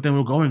break, but then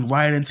we're going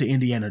right into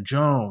Indiana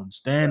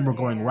Jones. Then we're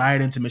going Yeah.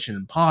 right into Mission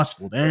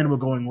Impossible. Then Right. we're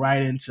going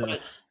right into But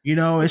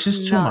it's It's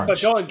just too but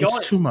much. nuts.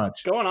 It's too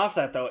much. going off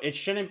that though, it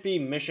shouldn't be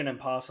Mission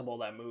Impossible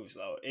that moves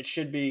though. It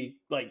should be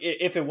like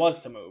if it was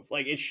to move,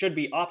 like it should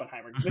be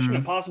Oppenheimer because Mission Mhm.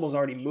 Impossible's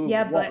already moved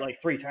Yeah, what but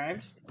like 3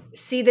 times.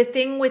 see, the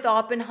thing with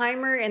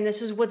Oppenheimer, and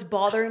this is what's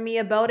bothering me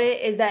about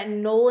it, is that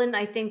Nolan,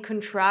 I think,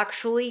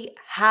 contractually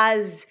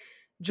has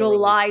To release.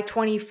 July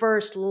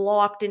 21st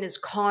locked in his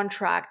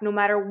contract, no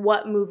matter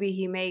what movie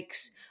he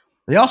makes.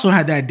 They also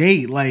had that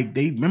date. Like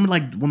they remember,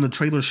 like when the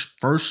trailers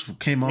first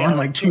came Yeah, on, like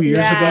like 2 years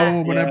Yeah. ago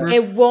or Yeah. whatever.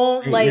 It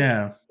won't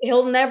Yeah.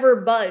 he'll never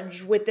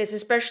budge with this,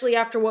 especially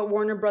after what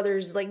Warner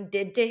Brothers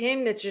did to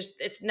him.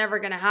 It's never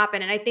gonna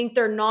happen. And I think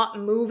they're not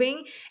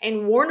moving,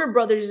 and Warner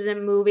Brothers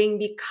isn't moving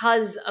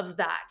because of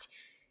that.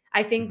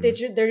 I think Mhm.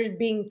 that they're just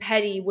being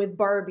petty with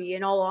Barbie,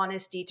 in all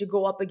honesty, to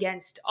go up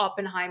against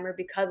Oppenheimer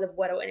because of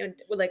what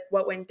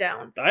went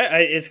down.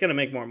 It's gonna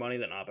make more money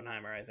than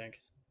Oppenheimer, I think.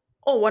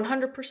 Oh,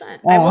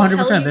 100%. I Oh, will tell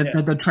 100%.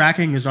 you. The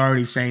tracking is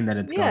already saying that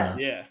it's Yeah.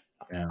 gonna. Yeah.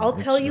 Yeah, I'll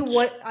tell you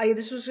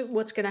it's.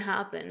 what's going to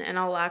happen, and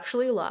I'll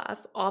actually laugh.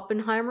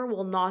 Oppenheimer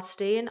will not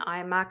stay in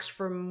IMAX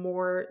for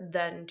more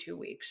than 2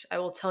 weeks. I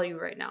will tell you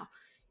right now.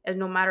 And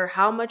no matter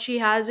how much he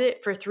has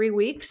it for 3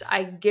 weeks,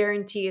 I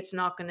guarantee it's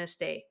not going to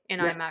stay in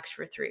No, IMAX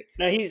for 3.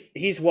 now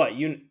he's what?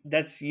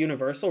 That's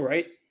Universal,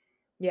 right?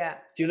 Yeah.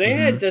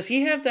 Mhm. Does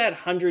he have that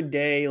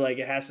 100-day like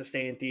it has to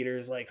stay in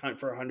theaters like hunt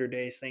for 100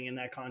 days thing in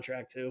that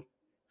contract too?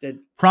 Did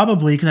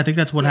Probably because I think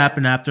that's what Yeah.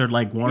 happened after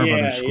like Warner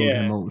Brothers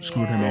yeah, yeah.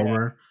 screwed him Yeah. Yeah.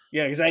 over.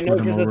 Yeah, because Screwed him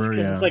over.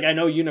 because it's Yeah. like I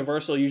know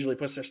Universal usually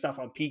puts their stuff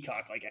on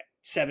Peacock like at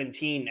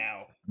 17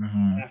 now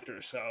Hmm.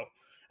 after. So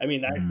I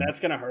mean Hmm. that's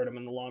gonna hurt him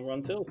in the long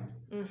run too.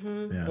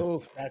 Mhm. Yeah.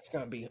 Oof, that's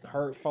gonna be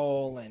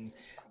hurtful, and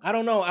I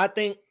don't know. I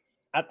think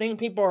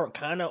people are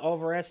kind of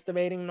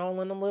overestimating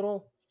Nolan a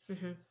little.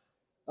 Mhm.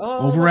 Oh, let's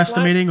line up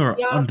Overestimating the or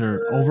under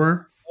Oscars.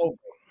 over? Over.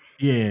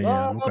 Yeah. Yeah.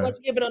 Yeah. Oh, Okay. let's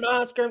give it an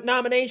Oscar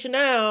nomination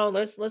now.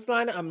 Let's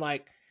line up. I'm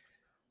like,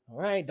 all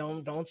right,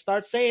 don't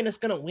start saying it's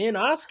gonna win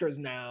Oscars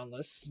now.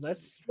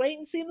 Let's wait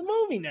and see the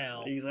movie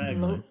now. Exactly.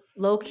 Mhm.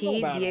 Low I don't know key,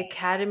 about the all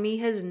Academy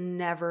has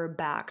never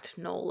backed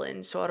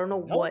Nolan, so I don't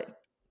know that. Nope. what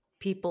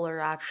people are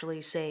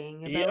actually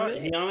saying He about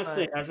he it.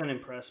 honestly But hasn't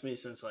impressed me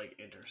since like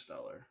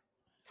Interstellar.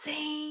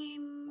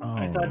 same.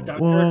 I thought Oh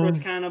Dunkirk was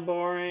well. kind of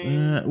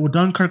boring. Well,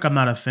 Dunkirk, I'm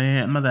not a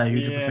fan. I'm not that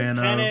huge of a Yeah, fan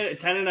of.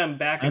 Tenet, I'm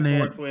back and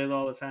Tenet, forth with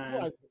all the I time.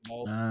 like them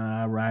both.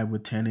 I ride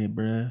with Tenet,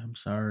 bruh. I'm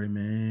sorry,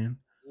 man.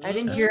 I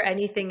didn't That's hear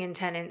anything in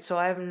Tenant, so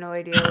I have no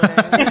idea what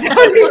anyone's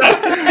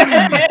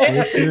talking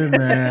listen,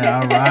 man. I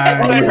That's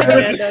ride All with you title, heard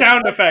that. Amanda.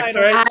 sound That's effects,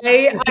 title.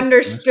 right? I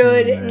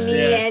understood Listen, man.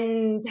 Yeah.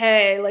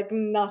 niente, like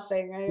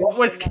nothing. I What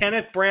was understood nothing.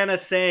 Kenneth Branagh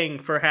saying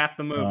for half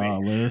the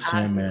movie?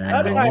 Listen, man.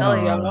 I couldn't Hold tell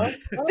Subtitles, you. on. y'all.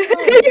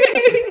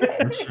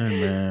 Subtitles.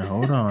 Listen, man.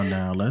 Hold on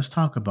now. Let's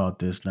talk about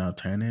this now,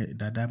 Tenet.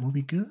 That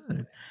movie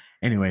good.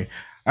 Anyway,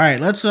 all right.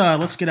 Let's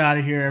get out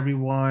of here,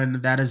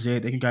 everyone. That is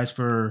it. Thank you guys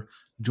for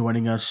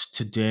joining us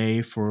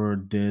today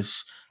for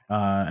this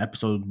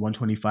episode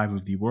 125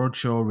 of the World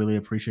Show. Really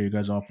appreciate you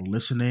guys all for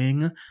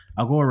listening.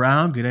 I'll go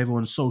around, get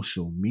everyone's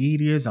social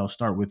medias. I'll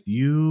start with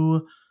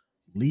you,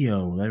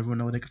 Leo. Let everyone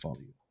know where they can follow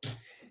you.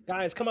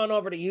 Guys, come on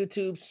over to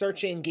YouTube,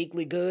 search in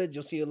Geekly Goods.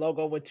 You'll see a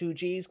logo with 2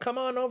 G's. Come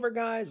on over,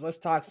 guys. Let's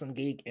talk some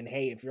geek. And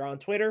hey, if you're on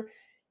Twitter,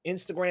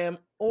 Instagram,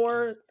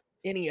 or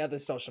any other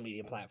social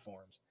media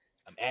platforms,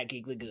 I'm at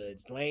Geekly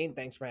Goods. Dwayne,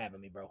 thanks for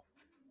having me, bro.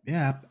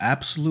 Yeah,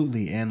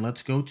 absolutely. And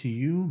let's go to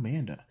you,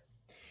 Manda.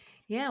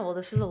 Yeah, well,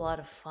 this was a lot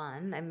of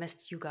fun. I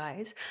missed you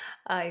guys.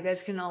 You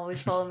guys can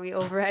always follow me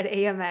over at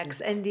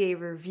AMX NDA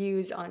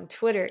Reviews on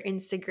Twitter,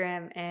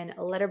 Instagram, and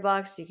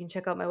Letterboxd. You can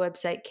check out my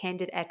website,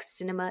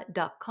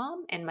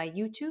 candidxcinema.com, and my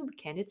YouTube,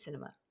 Candid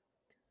Cinema.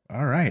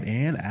 All right,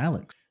 and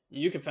Alex.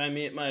 You can find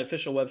me at my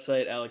official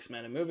website,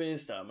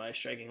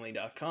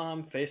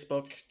 alexmanamovies.mystrikingly.com.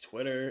 Facebook,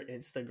 Twitter,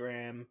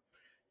 Instagram,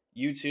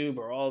 YouTube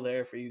are all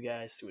there for you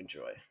guys to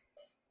enjoy.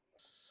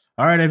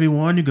 All right,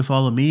 everyone. You can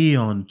follow me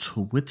on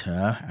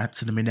Twitter at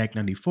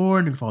Cinemaniac94.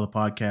 And you can follow the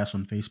podcast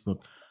on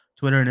Facebook,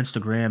 Twitter, and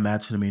Instagram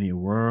at Cinemania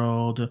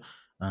World.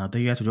 Thank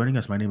you guys for joining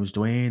us. My name is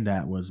Dwayne.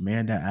 That was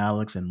Manda,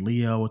 Alex, and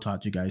Leo. We'll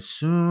talk to you guys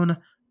soon.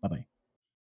 Bye bye.